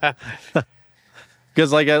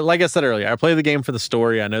 Because like I said earlier, I play the game for the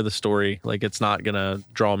story. I know the story. Like, it's not going to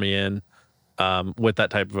draw me in with that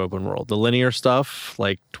type of open world. The linear stuff,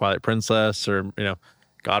 like Twilight Princess or,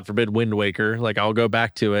 God forbid, Wind Waker, like, I'll go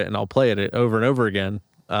back to it and I'll play it over and over again.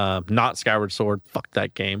 Not Skyward Sword. Fuck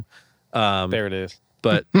that game. there it is.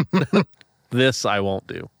 But this I won't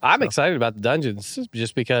do. I'm excited about the dungeons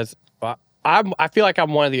just because I feel like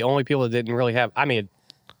I'm one of the only people that didn't really have. I mean,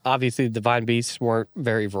 obviously the Divine Beasts weren't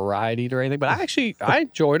very varied or anything, but I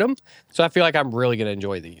enjoyed them. So I feel like I'm really gonna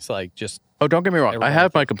enjoy these. Like just Oh, don't get me wrong. I Everyone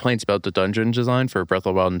have my complaints about the dungeon design for Breath of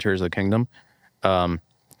the Wild and Tears of the Kingdom.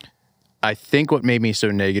 I think what made me so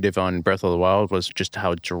negative on Breath of the Wild was just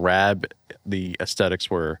how drab the aesthetics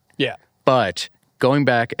were. yeah. But going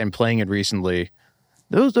back and playing it recently,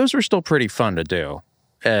 those were still pretty fun to do.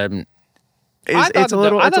 It's a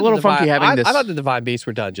little funky having this. I thought the Divine Beasts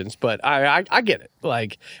were dungeons, but I get it.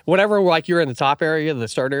 Like whenever like you're in the top area, the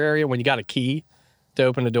starter area, when you got a key to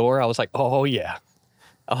open the door, I was like, oh yeah.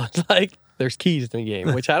 I was like, "There's keys in the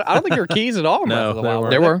game," which I don't think there were keys at all. In No, Breath of the there Wild.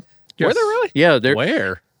 weren't. There were. Were there really? Yeah, there.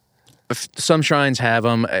 Where? Some shrines have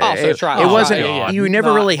them. Oh, so it wasn't. yeah. You never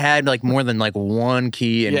Not- really had like more than like one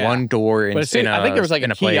key and Yeah. one door. In, But as soon, I think there was like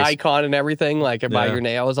in a key place. icon and everything, like by Yeah. your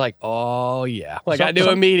name. I was like, "Oh yeah!" Like Some- I knew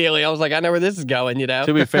some- immediately. I was like, "I know where this is going," you know.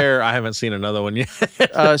 To be fair, I haven't seen another one yet.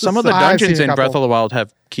 Some of the I've seen dungeons a in Breath couple. of the Wild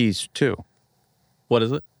have keys too. What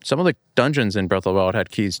is it? Some of the dungeons in Breath of the Wild had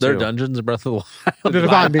keys There too. are dungeons in Breath of the Wild. The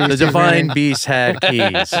divine beast. The divine beast had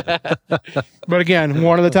keys. But again,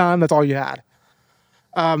 one at a time. That's all you had.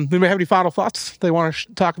 Anybody have any final thoughts they want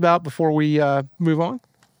to talk about before we move on?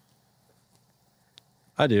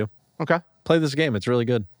 I do. Okay, Play this game. It's really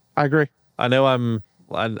good. I agree. I know I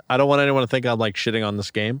don't want anyone to think I'm like shitting on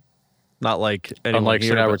this game. Not like anyone Unlike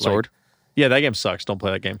here, Skyward but, like- Sword. Yeah, that game sucks. Don't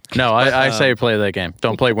play that game. No, I say play that game.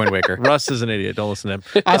 Don't play Wind Waker. Russ is an idiot. Don't listen to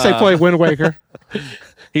him. I say play Wind Waker.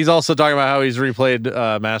 He's also talking about how he's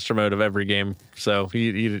replayed master mode of every game. So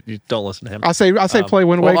you don't listen to him. I say play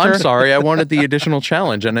Wind Well, Waker. I'm sorry. I wanted the additional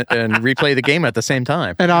challenge and replay the game at the same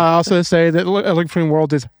time. And I also say that A Link Between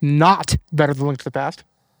Worlds is not better than Link to the Past.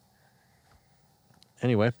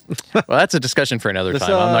 Anyway, Well, that's a discussion for another This,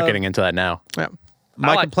 time. I'm not getting into that now. Yeah.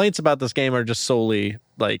 my like- complaints about this game are just solely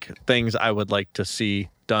like things I would like to see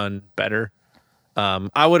done better.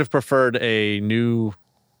 I would have preferred a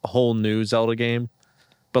whole new Zelda game.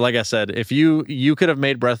 But like I said, if you could have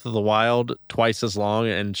made Breath of the Wild twice as long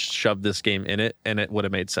and shoved this game in it, and it would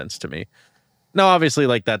have made sense to me. No, obviously,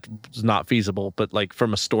 like that's not feasible, but like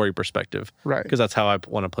from a story perspective, Right. Because that's how I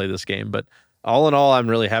want to play this game. But all in all, I'm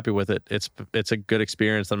really happy with it. It's a good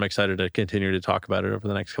experience. And I'm excited to continue to talk about it over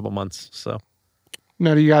the next couple months. So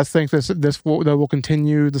Now, do you guys think that will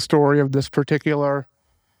continue the story of this particular?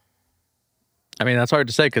 I mean, that's hard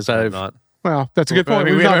to say because I've. not. Well, that's a good I point.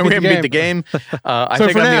 mean, we We've not haven't beat the game. I So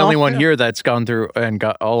think for I'm the now- only one here that's gone through and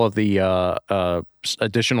got all of the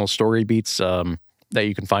additional story beats that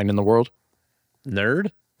you can find in the world. Nerd.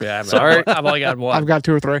 Yeah, Sorry. I've only got one. I've got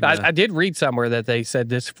 2 or 3. I did read somewhere that they said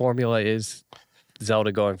this formula is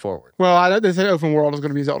Zelda going forward. Well, they said open world is going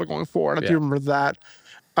to be Zelda going forward. I do Yeah. remember that.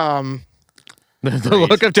 The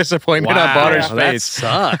look of disappointment on Bonner's that face.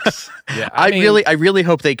 sucks. Yeah, I really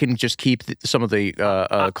hope they can just keep some of the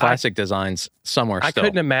classic designs somewhere. I still.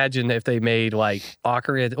 couldn't imagine if they made like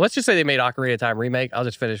Ocarina. Let's just say they made Ocarina of Time remake. I'll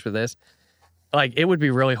just finish with this. Like it would be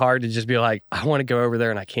really hard to just be like, I want to go over there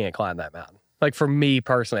and I can't climb that mountain. Like for me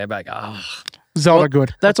personally, I'd be like, oh, Zelda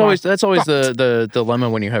good. That's fine. always the dilemma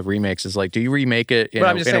when you have remakes. Is like, do you remake it in, but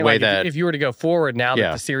I'm just in saying, a way like, that if you were to go forward now that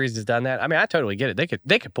Yeah. the series has done that, I mean, I totally get it.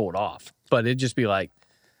 They could pull it off, but it'd just be like,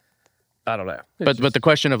 I don't know. But the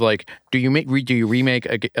question of like, do you remake?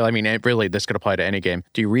 I mean, really, this could apply to any game.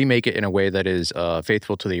 Do you remake it in a way that is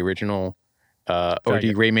faithful to the original, or do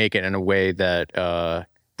you remake it in a way that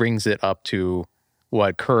brings it up to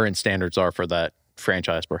what current standards are for that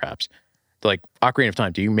franchise? Perhaps, like Ocarina of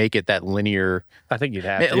Time. Do you make it that linear? I think you'd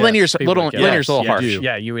have to. Linear's People would get it. linear's a little harsh.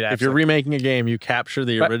 Yeah, you would have If you're to. remaking a game, you capture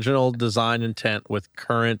the But- original design intent with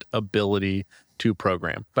current ability to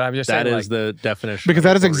program. But I'm just That saying, is like, the definition. because of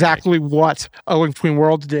that is a remake. exactly what A Link Between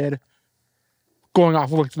Worlds did, going off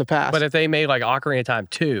of Link to the Past. But if they made like Ocarina of Time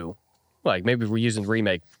 2, like maybe we're using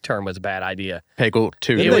remake term was a bad idea. Peggle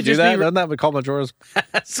 2. It Did would they do just that? be- Doesn't that call Majora's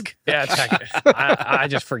Mask? Yeah, I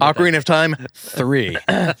just forget. Ocarina of Time 3.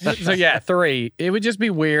 So yeah, 3. It would just be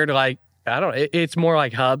weird. Like I don't. It's more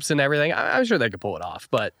like hubs and everything. I'm sure they could pull it off,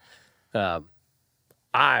 but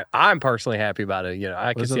I'm personally happy about it. You know,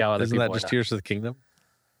 I can see how other Isn't people that are just not. Tears of the Kingdom?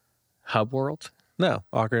 Hub world. No,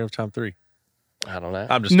 Ocarina of Time 3. I don't know.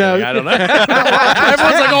 I'm just No. kidding. I don't know.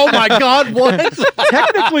 Everyone's like, oh my God, what?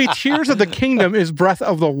 technically, Tears of the Kingdom is Breath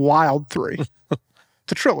of the Wild 3.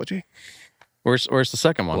 It's a trilogy. Where's the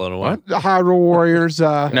second one? Blown away. What? The Hyrule Warriors.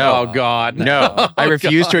 No. Oh God. No. I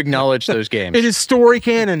refuse to acknowledge those games. It is story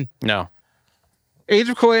canon. No. Age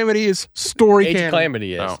of Calamity is story Age of canon.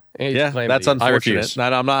 Calamity is. Oh. Age of Yeah, Calamity that's is. unfortunate. refuse.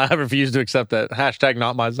 I'm not. I refuse to accept that. Hashtag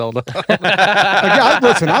not my Zelda.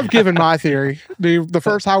 Listen, I've given my theory. The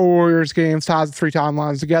first Hyrule Warriors game ties the 3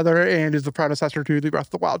 timelines together and is the predecessor to the Breath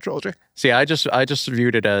of the Wild trilogy. See, I just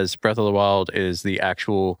viewed it as Breath of the Wild is the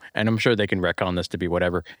actual, and I'm sure they can retcon this to be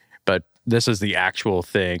whatever, but this is the actual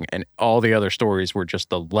thing, and all the other stories were just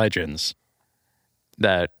the legends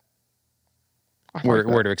that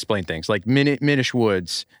were to explain things. Like Minish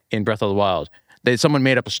Woods in Breath of the Wild, someone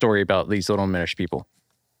made up a story about these little Minish people,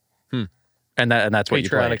 and that's what you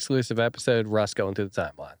Patreon play. exclusive episode. Russ going through the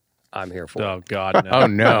timeline. I'm here for it. Oh God. No. Oh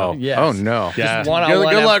no! Yes. Oh no! Yeah.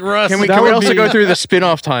 one-on-one Good luck, Russ. Can we That would also be- go through the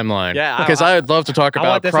spin-off timeline? Yeah, because I'd love to talk I want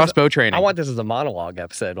about this crossbow training. I want this as a monologue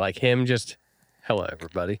episode, like him just, hello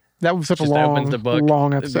everybody. That was such Just a long, opens the book.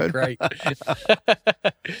 long It'd be episode. great.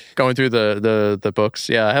 Going through the books.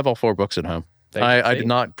 Yeah, I have all 4 books at home. I did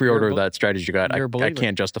not pre-order You're a that strategy guide. you're a I believer.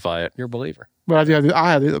 can't justify it. You're a believer. But I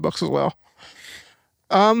have the other books as well.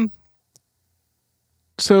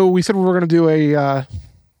 So we said we were going to do a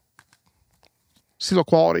seal of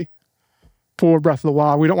quality for Breath of the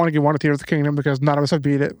Wild. We don't want to give one to Tears of the Kingdom because none of us have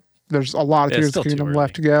beat it. There's a lot of Yeah, Tears it's of the still too Kingdom early.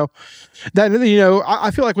 left to go. That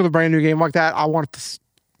I feel like with a brand new game like that, I want to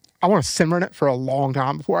simmer in it for a long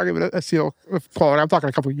time before I give it a seal of quality. I'm talking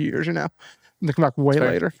a couple of years, and they come back way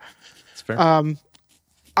fair. later. It's fair.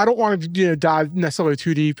 I don't want to dive necessarily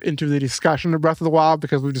too deep into the discussion of Breath of the Wild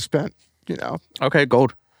because we've just spent Okay,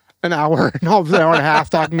 gold. an hour and almost an hour and a half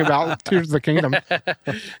talking about Tears of the Kingdom.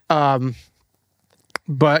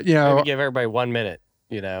 But Maybe give everybody 1 minute,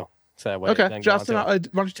 so that way. it okay, doesn't go on Justin, to- why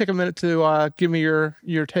don't you take a minute to give me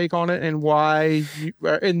your take on it and why you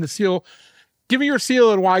in the seal. Give me your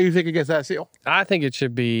seal and why you think it gets that seal. I think it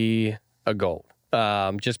should be a gold.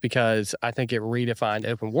 Just because I think it redefined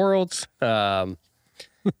open worlds. And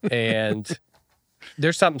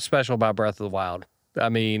there's something special about Breath of the Wild. I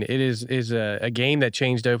mean, it is a game that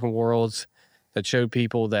changed open worlds, that showed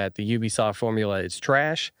people that the Ubisoft formula is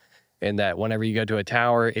trash, and that whenever you go to a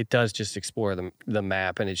tower, it does just explore the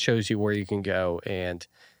map and it shows you where you can go. And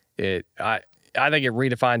I think it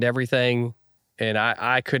redefined everything. And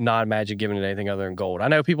I could not imagine giving it anything other than gold. I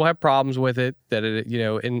know people have problems with it, that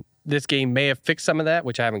and this game may have fixed some of that,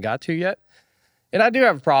 which I haven't got to yet. And I do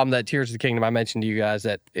have a problem that Tears of the Kingdom, I mentioned to you guys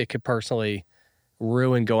that it could personally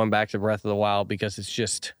ruin going back to Breath of the Wild because it's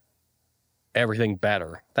just everything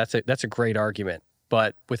better. That's a great argument.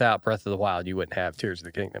 But without Breath of the Wild, you wouldn't have Tears of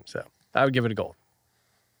the Kingdom. So I would give it a gold.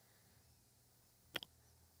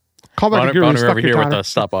 Call back to Bonner Gurus. over Fuck your here with timer. the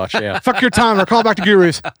stopwatch. Yeah. Fuck your timer. Call back to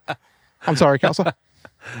Gurus. I'm sorry, Kelsa.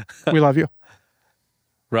 We love you.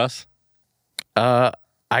 Russ?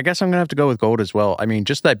 I guess I'm gonna have to go with gold as well. I mean,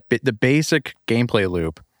 just the basic gameplay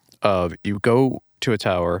loop of you go to a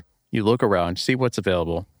tower, you look around, see what's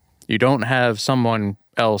available. You don't have someone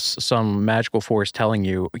else, some magical force telling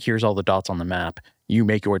you, here's all the dots on the map. You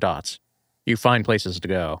make your dots. You find places to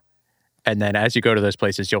go. And then as you go to those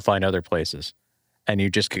places, you'll find other places. And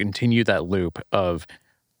you just continue that loop of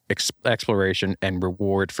exploration and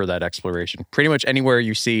reward for that exploration. Pretty much anywhere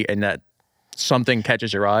you see and that something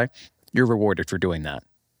catches your eye, you're rewarded for doing that.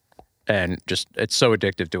 And just, it's so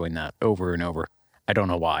addictive doing that over and over. I don't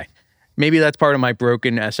know why. Maybe that's part of my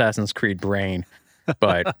broken Assassin's Creed brain,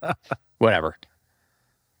 but whatever.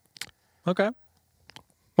 Okay.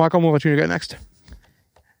 Michael, I'm going to let you go next.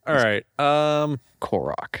 All right.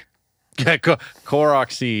 Korok.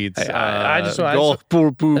 Korok seeds. Hey, I just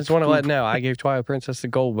want to let know I gave Twilight Princess the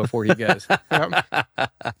gold before he goes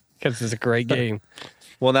because it's a great game.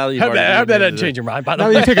 Well, now that you've Hope that already doesn't admitted change your mind. By the Now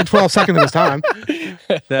way, that you've taken 12 seconds of his time.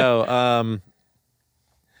 it. No.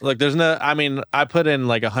 Look, there's no. I mean, I put in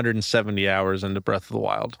like 170 hours into Breath of the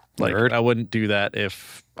Wild. Like, Nerd. I wouldn't do that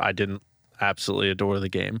if I didn't absolutely adore the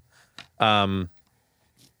game. I'm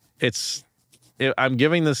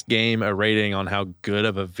giving this game a rating on how good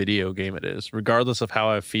of a video game it is, regardless of how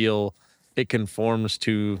I feel it conforms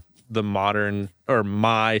to the modern or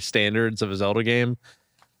my standards of a Zelda game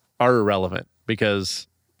are irrelevant because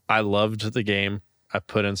I loved the game. I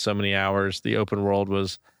put in so many hours. The open world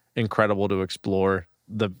was incredible to explore.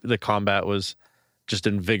 The combat was just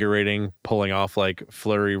invigorating, pulling off like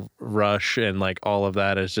flurry rush and like all of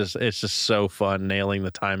that is just, it's just so fun. Nailing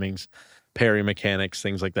the timings, parry mechanics,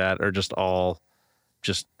 things like that are just all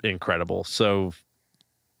just incredible. So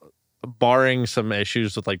barring some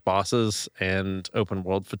issues with like bosses and open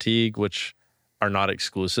world fatigue, which are not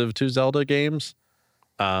exclusive to Zelda games,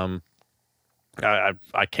 I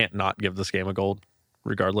can't not give this game a gold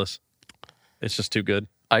regardless. It's just too good.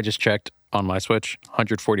 I just checked on my Switch,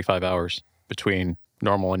 145 hours between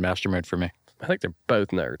normal and master mode for me. I think they're both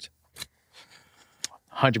nerds.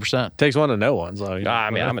 100%. Takes one to know one. So I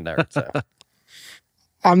mean, I'm a nerd, so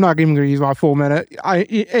I'm not even going to use my full minute.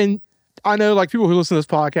 I know like people who listen to this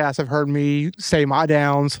podcast have heard me say my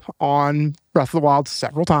downs on Breath of the Wild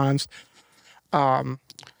several times.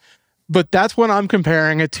 But that's when I'm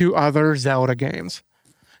comparing it to other Zelda games.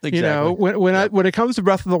 exactly. You know, when it comes to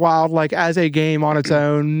Breath of the Wild, like as a game on its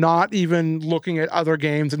own, not even looking at other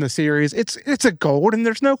games in the series, it's a gold, and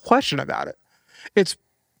there's no question about it. It's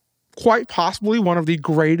quite possibly one of the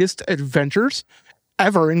greatest adventures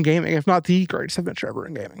ever in gaming, if not the greatest adventure ever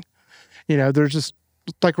in gaming. You know, there's just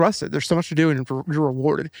like Russ said, there's so much to do, and you're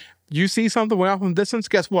rewarded. You see something way off in the distance,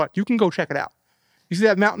 guess what? You can go check it out. You see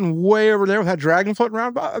that mountain way over there with that dragon floating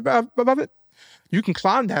around above it? You can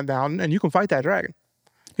climb that mountain and you can fight that dragon.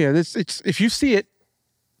 You know, it's if you see it,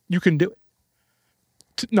 you can do it.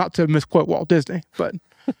 Not to misquote Walt Disney, but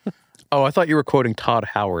Oh, I thought you were quoting Todd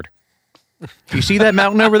Howard. You see that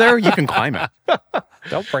mountain over there? You can climb it.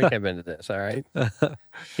 Don't bring him into this, all right?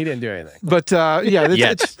 He didn't do anything. but yeah,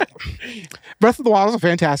 it's Breath of the Wild is a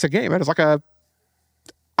fantastic game. It's like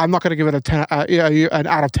I'm not going to give it a 10, an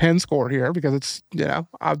out of 10 score here because it's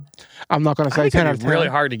I'm not going to say 10 out of 10. Really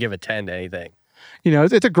hard to give a 10 to anything.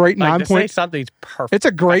 It's a great Like 9 to say point. something's perfect. It's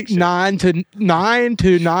a great 9 to 9.25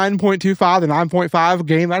 to 9.5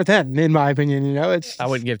 game out of 10 in my opinion. It's I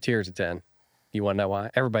wouldn't give Tears a 10. You want to know why?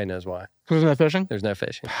 Everybody knows why. because of fishing. There's no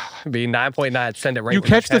fishing. It'd be 9.9. Send it right. You with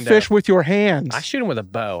catch the Nintendo. fish with your hands. I shoot them with a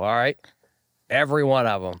bow. All right, every one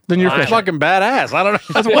of them. Then you're That's fishing. fucking badass. I don't know.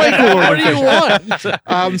 That's way cooler. What than do you fishing.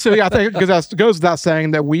 want? So yeah, I think because that goes without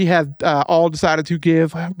saying that we have all decided to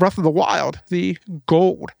give Breath of the Wild the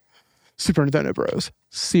gold Super Nintendo Bros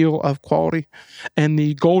seal of quality, and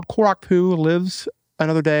the gold Korok Poo lives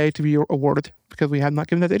another day to be awarded because we have not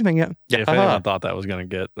given that anything yet. If anyone thought that was going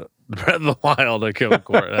to get Breath of the Wild a kill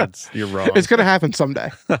court, you're wrong. It's going to happen someday.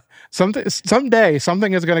 Someday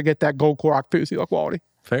something is going to get that gold Korok Poo seal of quality.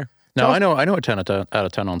 Fair. No, I know a 10 out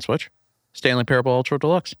of 10 on Switch. Stanley Parable Ultra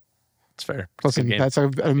Deluxe. It's fair. It's a Listen, good game. that's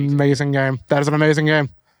an amazing game. That is an amazing game.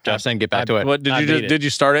 Josh saying get back to it. What I beat it. did you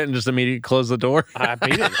start it and just immediately close the door? I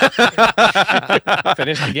beat it.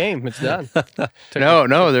 Finished the game. It's done.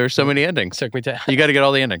 No, there's so many endings. Took me to. You got to get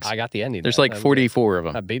all the endings. I got the ending. There's though. like 44 of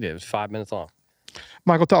I them. beat it. It was 5 minutes long.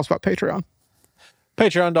 Michael, tell us about Patreon.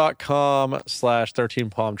 Patreon.com/13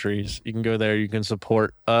 palm trees. You can go there. You can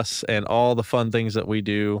support us and all the fun things that we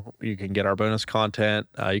do. You can get our bonus content.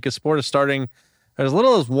 You can support us starting as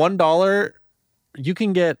little as $1. You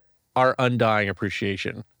can get our undying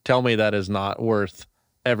appreciation. Tell me that is not worth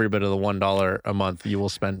every bit of the $1 a month you will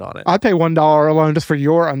spend on it. I'd pay $1 alone just for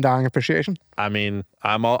your undying appreciation. I mean,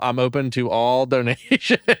 I'm open to all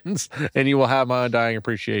donations, and you will have my undying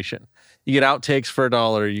appreciation. You get outtakes for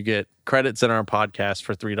 $1. You get credits in our podcast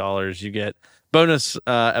for $3. You get bonus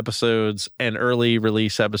episodes and early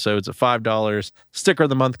release episodes at $5. Sticker of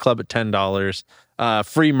the month club at $10.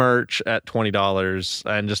 Free merch at $20,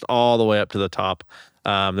 and just all the way up to the top.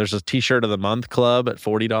 There's a t-shirt of the month club at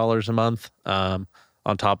 $40 a month.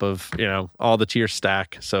 On top of all the tier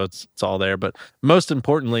stack, so it's all there. But most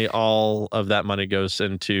importantly, all of that money goes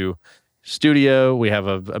into studio. We have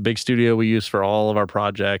a big studio we use for all of our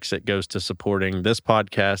projects. It goes to supporting this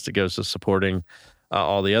podcast. It goes to supporting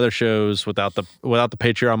all the other shows. Without the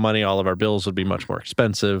Patreon money, all of our bills would be much more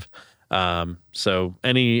expensive. So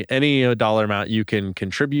any dollar amount you can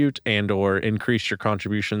contribute and or increase your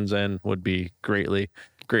contributions and would be greatly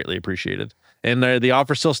appreciated. And the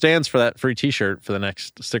offer still stands for that free t-shirt for the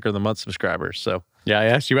next sticker of the month subscribers. So Yeah, I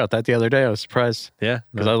asked you about that the other day. I was surprised yeah,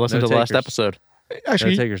 because I listened to the last takers. episode.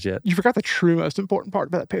 Actually, No takers yet. you forgot the true most important part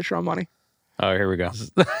about that Patreon money. Oh, here we go.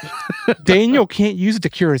 Daniel can't use it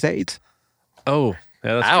to cure his AIDS. Oh,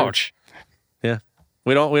 yeah, that's true. Ouch. Yeah.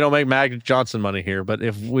 We don't make Mag Johnson money here, but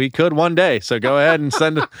if we could one day, so go ahead and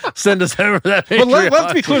send us over that. But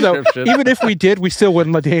let's be clear though, subscription. even if we did, we still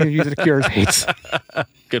wouldn't let Daniel use it to cure his AIDS.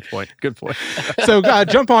 Good point. So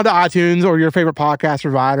jump onto iTunes or your favorite podcast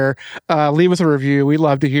provider. Leave us a review. We'd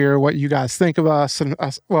love to hear what you guys think of us. And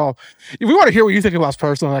us. Well, if we want to hear what you think of us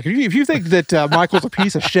personally. Like if you think that Michael's a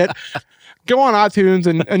piece of shit, go on iTunes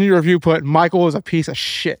and in your review put Michael is a piece of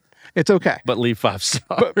shit. It's okay. But leave 5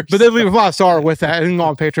 stars. But then leave a 5-star with that and go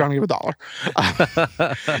on Patreon and give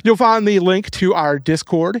 $1. You'll find the link to our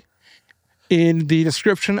Discord in the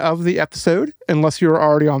description of the episode. Unless you're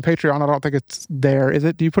already on Patreon, I don't think it's there. Is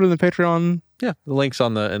it? Do you put it in the Patreon? Yeah, the link's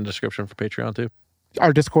in the description for Patreon too.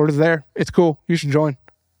 Our Discord is there. It's cool. You should join.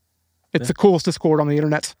 It's the coolest Discord on the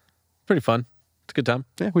internet. Pretty fun. It's a good time.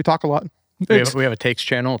 Yeah, we talk a lot. We have a takes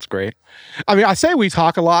channel. It's great. I mean, I say we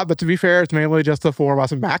talk a lot, but to be fair, it's mainly just the four of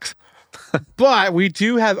us and Max. But we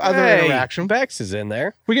do have other interaction. Bex is in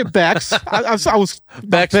there. We get Bex. I was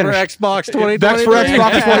Bex for finished. Xbox 2023. Bex for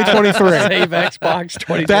Xbox 2023. Save Xbox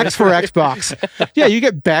 20. Bex for Xbox. Yeah, you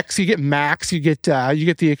get Bex, you get Max, you get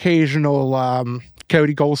the occasional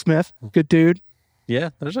Cody Goldsmith, good dude. Yeah,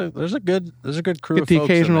 there's a good crew Get of the folks in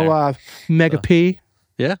occasional there. Mega P.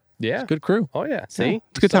 Yeah, Yeah. good crew. Oh yeah. See,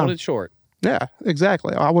 it's a good Sold time. it short. Yeah,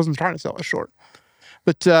 exactly. I wasn't trying to sell it short.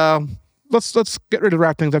 But let's get ready to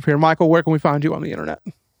wrap things up here. Michael, where can we find you on the internet?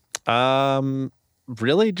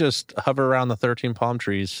 Really just hover around the 13 palm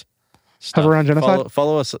trees. Hover around Genocide?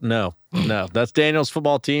 Follow us. No, that's Daniel's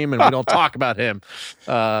football team, and we don't talk about him.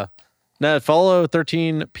 No, follow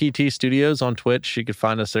 13 PT Studios on Twitch. You can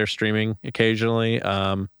find us there streaming occasionally.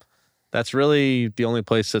 That's really the only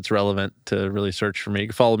place that's relevant to really search for me. You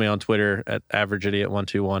can follow me on Twitter at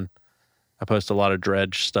AverageIdiot121. I post a lot of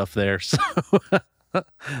Dredge stuff there. So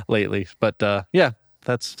lately, but yeah,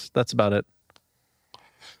 that's about it.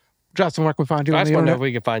 Justin, where can we find you I on just the want to know internet? if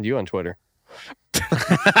we can find you on Twitter.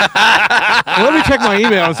 Let me check my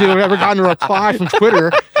email and see if I've ever gotten a reply from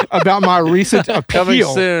Twitter about my recent Coming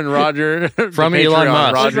appeal. soon, Roger. From The Elon Patreon,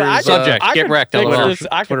 Musk. Roger's, Subject. I get could wrecked, fix LOL. this-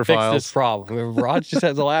 I Twitter can fix files. this problem. Rod just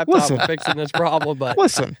has a laptop Listen. and fixing this problem, but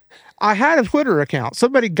Listen, I had a Twitter account.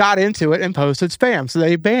 Somebody got into it and posted spam, so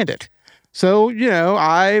they banned it. So,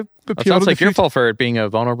 I That appealed sounds it a like few your fault for it being a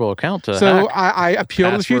vulnerable account to So hack. I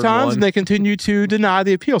appealed it a few Password times one. and they continue to deny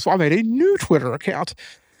the appeal. So I made a new Twitter account.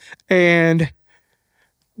 And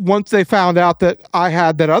once they found out that I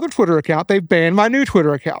had that other Twitter account, they banned my new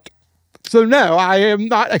Twitter account. So no, I am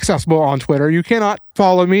not accessible on Twitter. You cannot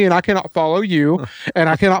follow me and I cannot follow you. And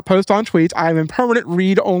I cannot post on tweets. I am in permanent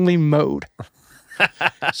read-only mode.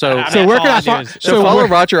 So, So where all can I I do find? is- so follow where-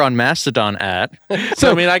 Roger on Mastodon at.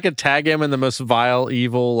 So I mean, I could tag him in the most vile,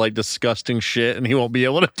 evil, like disgusting shit, and he won't be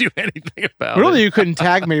able to do anything about Really, it. you couldn't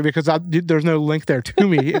tag me because there's no link there to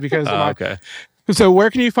me because of Oh, my, okay. So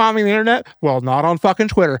where can you find me on the internet? Well, not on fucking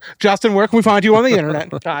Twitter. Justin, where can we find you on the internet?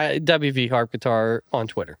 WV Harp Guitar on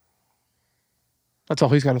Twitter. That's all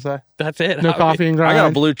he's got to say. That's it. No coffee and I grind. got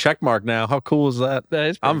a blue check mark now. How cool is that? That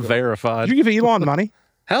is pretty I'm cool. verified. Did you give Elon money?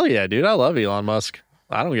 Hell yeah, dude. I love Elon Musk.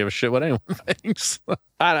 I don't give a shit what anyone thinks.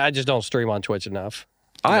 I just don't stream on Twitch enough.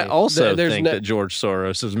 I mean, also there's think no- that George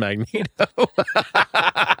Soros is Magneto.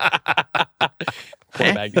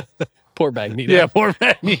 Poor Magneto. Poor Magneto. Yeah, poor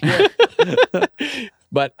Magneto.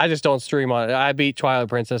 But I just don't stream on it. I beat Twilight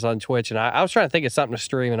Princess on Twitch, and I was trying to think of something to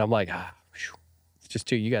stream, and I'm like, phew, it's just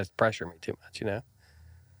too. You guys pressure me too much,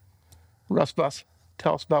 Russ Bus,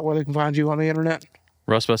 tell us about where they can find you on the internet.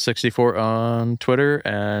 Rustbus64 on Twitter,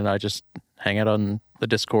 and I just hang out on the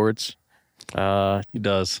Discords. He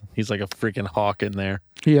does. He's like a freaking hawk in there.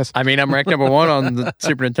 He is. I mean, I'm ranked number 1 on the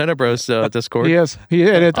Super Nintendo Bros. Discord. He is.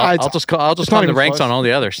 And I'll just not climb the even ranks close. on all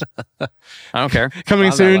the others. I don't care. coming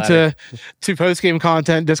I'm soon not to post game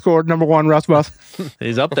content. Discord #1 Russ Bus.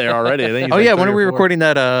 He's up there already. I think he's Oh like yeah, 3 when are or we 4. recording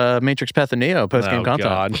that Matrix Path of Neo post game Oh, content?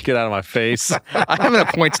 God. Get out of my face. I have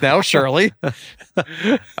enough points now, Shirley. All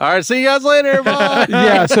right, see you guys later. Bye.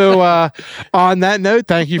 Yeah. So on that note,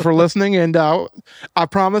 thank you for listening, and I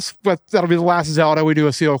promise that'll be the last Zelda we do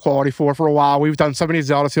a seal quality for a while. We've done so many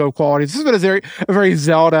Zelda seal qualities. This has been a very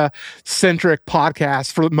Zelda centric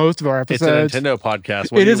podcast for most of our It's episodes. a Nintendo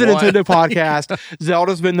podcast. What It do is you a want? Nintendo podcast.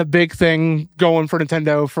 Zelda's been the big thing going for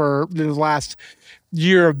Nintendo for the last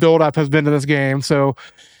year of build up has been to this game. So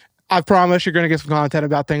I promise you're going to get some content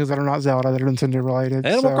about things that are not Zelda that are Nintendo related.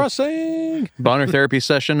 Animal So Crossing. Bonner therapy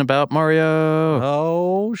session about Mario.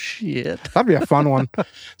 Oh shit. that'd be a fun one.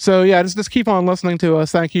 So yeah, just keep on listening to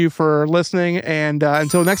us. Thank you for listening. And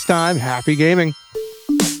until next time, happy gaming.